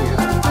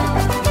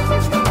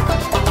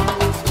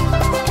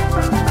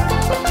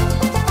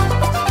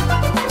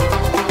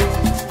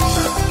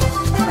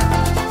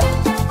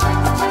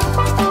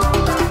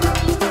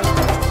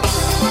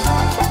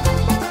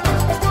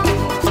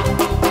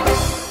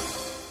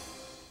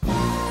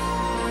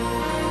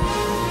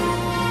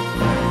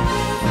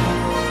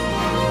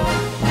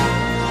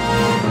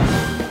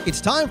 It's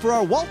time for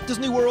our Walt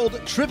Disney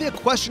World Trivia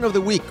Question of the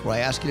Week, where I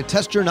ask you to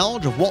test your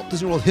knowledge of Walt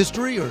Disney World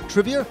history or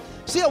trivia,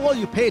 see how well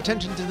you pay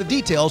attention to the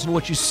details in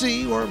what you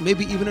see, or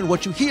maybe even in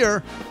what you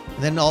hear,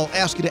 and then I'll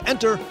ask you to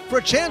enter for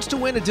a chance to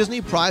win a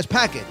Disney prize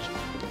package.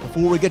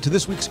 Before we get to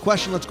this week's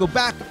question, let's go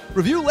back,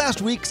 review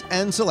last week's,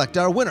 and select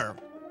our winner.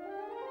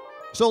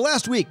 So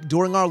last week,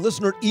 during our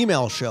listener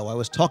email show, I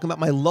was talking about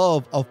my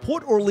love of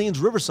Port Orleans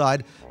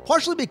Riverside,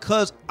 partially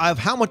because of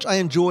how much I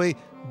enjoy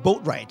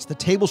Boatwright's, the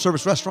table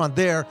service restaurant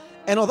there,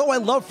 and although I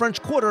love French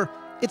Quarter,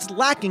 it's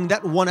lacking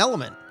that one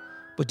element.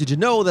 But did you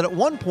know that at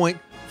one point,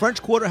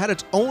 French Quarter had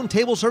its own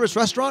table service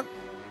restaurant?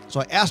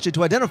 So I asked you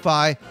to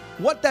identify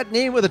what that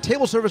name of the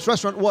table service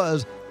restaurant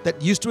was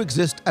that used to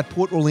exist at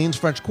Port Orleans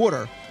French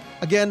Quarter.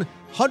 Again,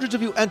 hundreds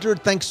of you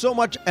entered, thanks so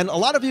much, and a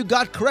lot of you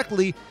got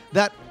correctly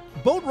that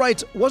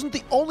Boatwright's wasn't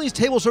the only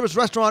table service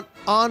restaurant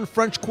on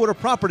French Quarter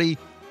property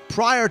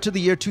prior to the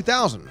year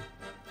 2000.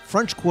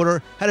 French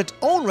Quarter had its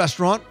own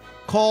restaurant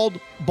called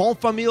Bon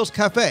Famille's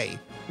Cafe,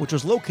 which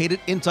was located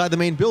inside the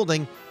main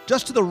building,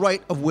 just to the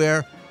right of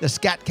where the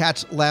Scat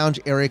Cats lounge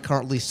area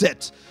currently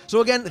sits.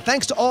 So again,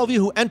 thanks to all of you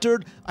who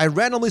entered. I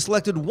randomly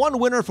selected one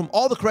winner from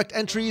all the correct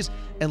entries,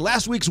 and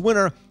last week's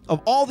winner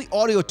of all the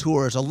audio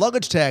tours, a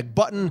luggage tag,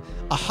 button,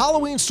 a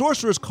Halloween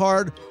Sorcerer's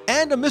card,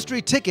 and a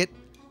mystery ticket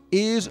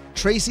is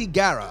Tracy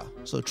Gara.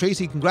 So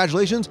Tracy,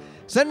 congratulations.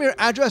 Send me your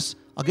address.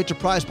 I'll get your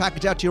prize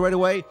package out to you right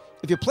away.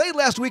 If you played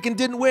last week and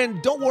didn't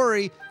win, don't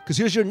worry, because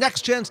here's your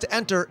next chance to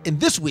enter in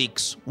this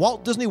week's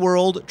Walt Disney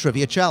World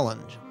Trivia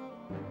Challenge.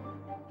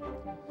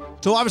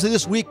 So obviously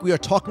this week we are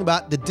talking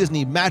about the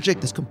Disney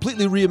Magic, this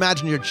completely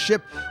reimagined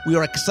ship. We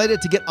are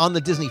excited to get on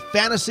the Disney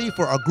Fantasy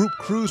for our group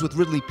cruise with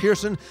Ridley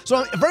Pearson. So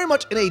I'm very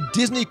much in a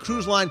Disney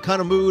Cruise Line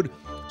kind of mood.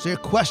 So your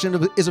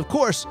question is, of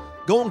course,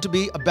 going to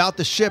be about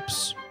the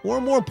ships,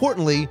 or more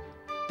importantly,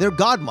 their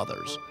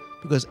godmothers.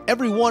 Because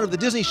every one of the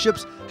Disney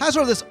ships has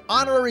sort of this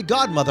honorary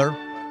godmother.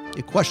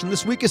 Your question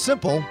this week is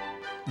simple.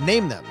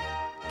 Name them.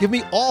 Give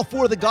me all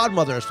four of the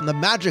godmothers from the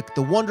Magic,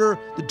 the Wonder,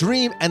 the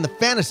Dream, and the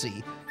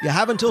Fantasy. You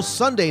have until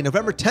Sunday,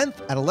 November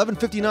 10th at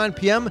 11:59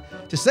 p.m.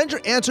 to send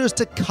your answers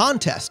to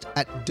contest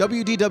at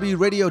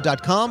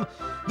WDWradio.com.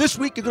 This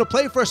week, you're going to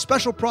play for a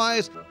special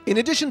prize. In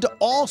addition to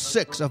all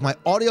 6 of my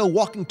audio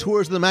walking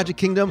tours of the Magic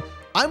Kingdom,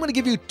 I'm going to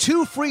give you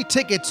 2 free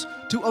tickets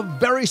to a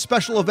very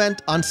special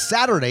event on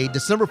Saturday,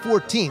 December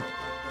 14th,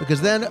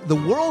 because then the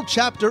world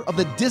chapter of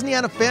the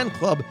Disneyana Fan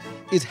Club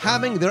is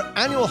having their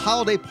annual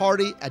holiday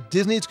party at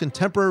Disney's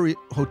Contemporary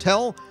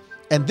Hotel,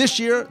 And this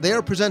year, they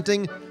are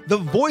presenting The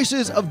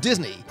Voices of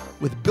Disney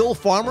with Bill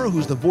Farmer,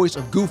 who's the voice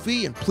of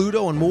Goofy and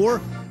Pluto and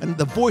more, and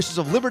the Voices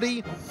of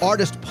Liberty,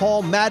 artist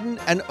Paul Madden,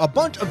 and a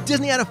bunch of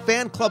Disneyana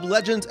fan club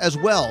legends as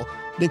well.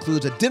 It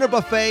includes a dinner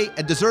buffet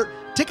and dessert.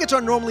 Tickets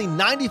are normally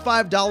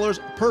 $95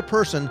 per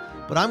person,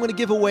 but I'm going to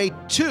give away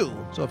 2.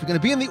 So if you're going to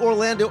be in the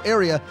Orlando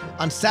area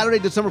on Saturday,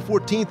 December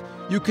 14th,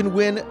 you can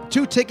win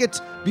 2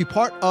 tickets, be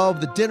part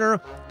of the dinner,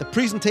 the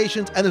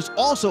presentations, and there's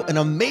also an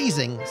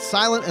amazing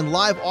silent and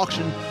live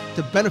auction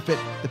to benefit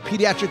the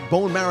Pediatric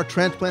Bone Marrow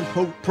Transplant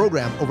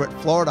Program over at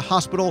Florida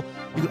Hospital.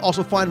 You can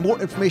also find more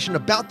information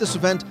about this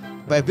event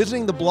by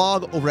visiting the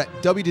blog over at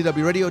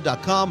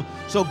WDWRadio.com.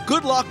 So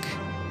good luck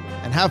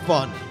and have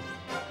fun.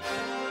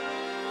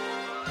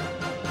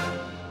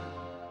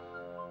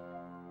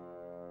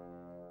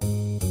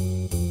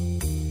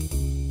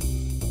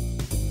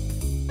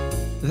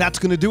 That's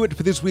going to do it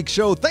for this week's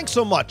show. Thanks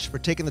so much for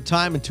taking the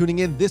time and tuning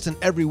in this and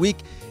every week.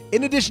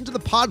 In addition to the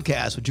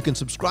podcast, which you can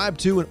subscribe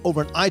to and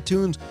over on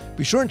iTunes,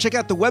 be sure and check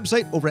out the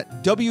website over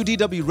at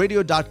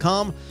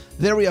WDWRadio.com.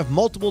 There we have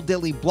multiple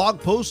daily blog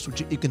posts,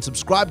 which you can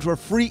subscribe to our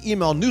free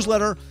email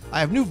newsletter. I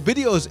have new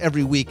videos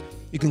every week.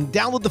 You can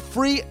download the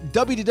free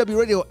WDW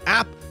Radio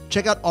app,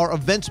 check out our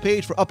events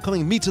page for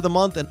upcoming Meets of the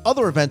Month and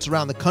other events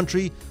around the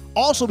country.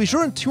 Also, be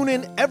sure and tune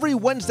in every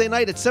Wednesday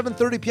night at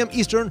 7:30 p.m.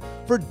 Eastern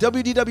for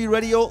WDW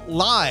Radio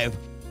Live.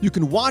 You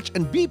can watch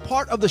and be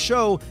part of the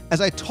show as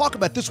I talk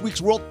about this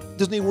week's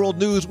Disney World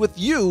news with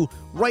you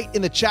right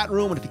in the chat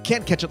room. And if you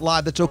can't catch it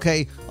live, that's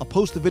okay. I'll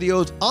post the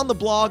videos on the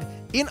blog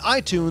in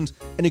iTunes,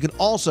 and you can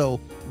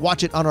also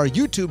watch it on our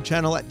YouTube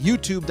channel at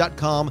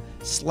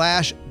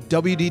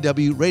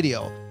youtube.com/WDW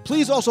Radio.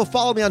 Please also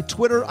follow me on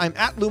Twitter. I'm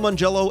at Lou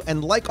Mongello,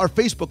 and like our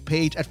Facebook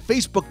page at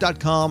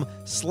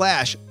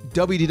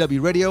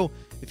facebook.com/WDW Radio.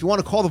 If you want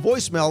to call the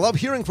voicemail, I love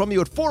hearing from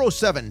you at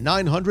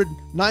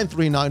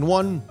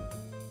 407-900-9391.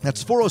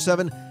 That's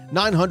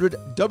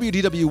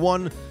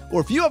 407-900-WDW1.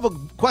 Or if you have a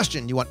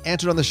question you want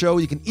answered on the show,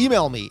 you can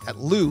email me at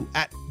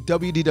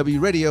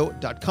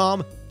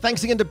lou@WDWRadio.com.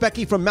 Thanks again to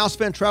Becky from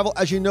Mousefan Travel.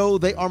 As you know,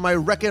 they are my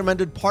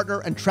recommended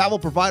partner and travel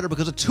provider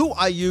because it's who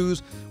I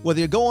use. Whether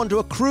you're going to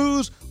a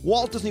cruise,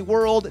 Walt Disney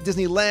World,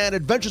 Disneyland,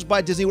 Adventures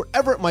by Disney,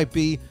 wherever it might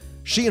be,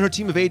 she and her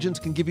team of agents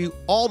can give you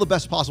all the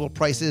best possible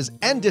prices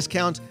and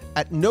discounts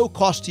at no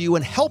cost to you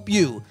and help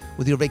you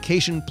with your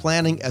vacation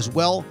planning as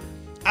well.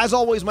 As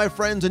always, my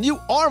friends, and you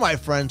are my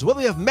friends, whether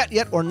you have met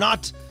yet or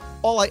not,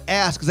 all I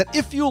ask is that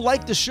if you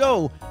like the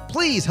show,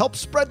 please help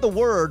spread the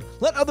word,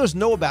 let others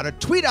know about it,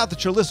 tweet out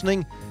that you're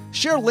listening,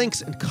 share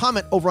links and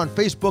comment over on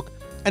Facebook,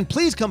 and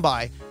please come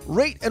by,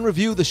 rate and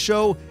review the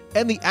show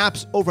and the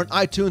apps over on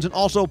iTunes. And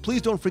also,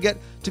 please don't forget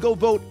to go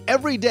vote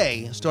every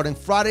day starting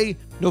Friday,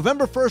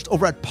 November 1st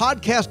over at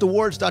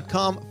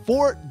podcastawards.com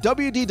for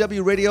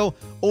WDW Radio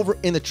over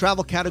in the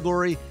travel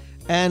category.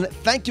 And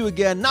thank you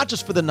again, not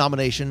just for the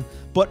nomination,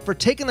 but for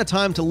taking the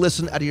time to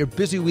listen out of your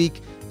busy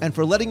week and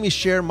for letting me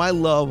share my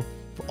love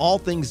for all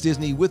things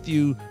Disney with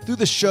you through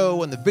the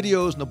show and the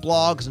videos and the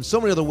blogs and so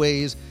many other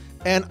ways.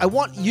 And I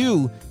want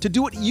you to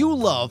do what you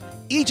love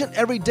each and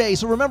every day.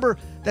 So remember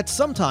that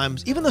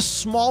sometimes even the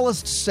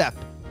smallest step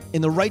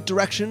in the right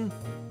direction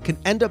can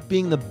end up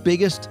being the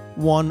biggest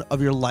one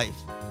of your life.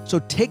 So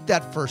take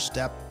that first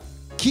step,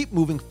 keep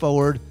moving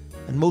forward,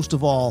 and most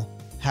of all,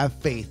 have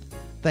faith.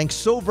 Thanks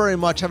so very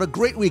much. Have a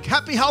great week.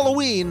 Happy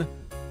Halloween.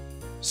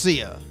 See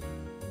ya.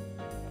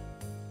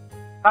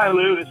 Hi,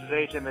 Lou. This is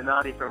AJ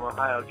Minotti from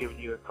Ohio giving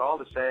you a call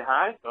to say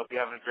hi. Hope you're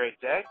having a great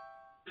day.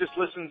 Just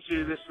listened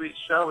to this week's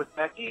show with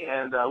Becky,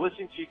 and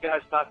listening to you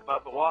guys talk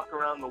about the walk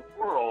around the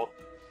world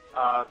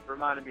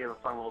reminded me of a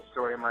fun little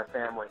story in my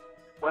family.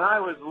 When I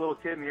was a little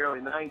kid in the early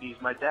 90s,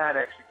 my dad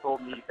actually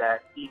told me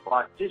that he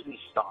bought Disney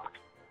stock.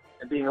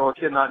 And being a little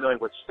kid not knowing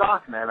what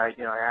stock meant, I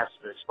asked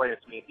him to explain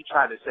it to me. And he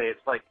tried to say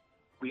it's like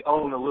we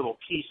own a little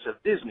piece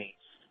of Disney.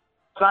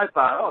 So I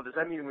thought, oh, does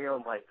that mean we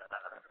own like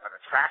an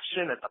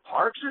attraction at the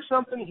parks or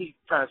something? He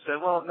kind of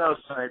said, well, no,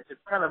 son,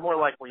 it's kind of more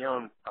like we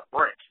own a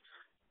brick.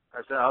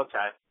 I said,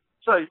 okay.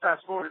 So you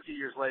fast forward a few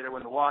years later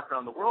when the Walk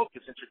Around the World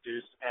gets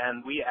introduced,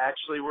 and we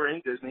actually were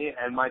in Disney,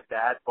 and my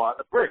dad bought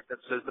a brick that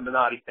says the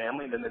Minotti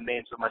family, and then the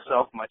names of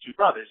myself and my two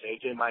brothers,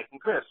 AJ, Mike,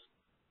 and Chris.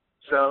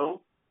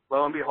 So,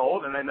 lo and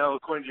behold, and I know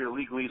according to your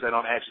legalese I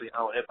don't actually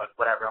own it, but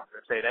whatever, I'm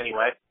going to say it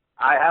anyway,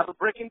 I have a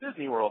brick in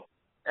Disney World.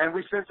 And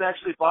we since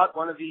actually bought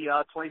one of the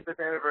 25th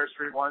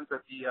anniversary ones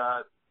at the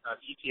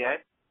GTA.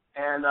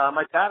 And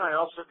my dad and I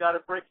also got a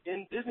brick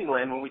in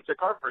Disneyland when we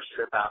took our first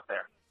trip out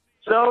there.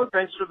 So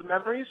thanks for the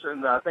memories,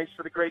 and thanks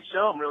for the great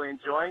show. I'm really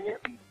enjoying it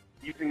and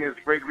using it as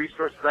a great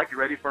resource as I get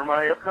ready for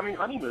my upcoming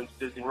honeymoon to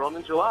Disney World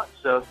in July.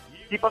 So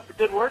keep up the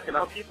good work, and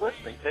I'll keep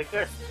listening. Take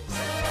care.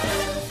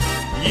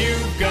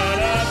 You've got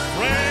a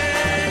friend.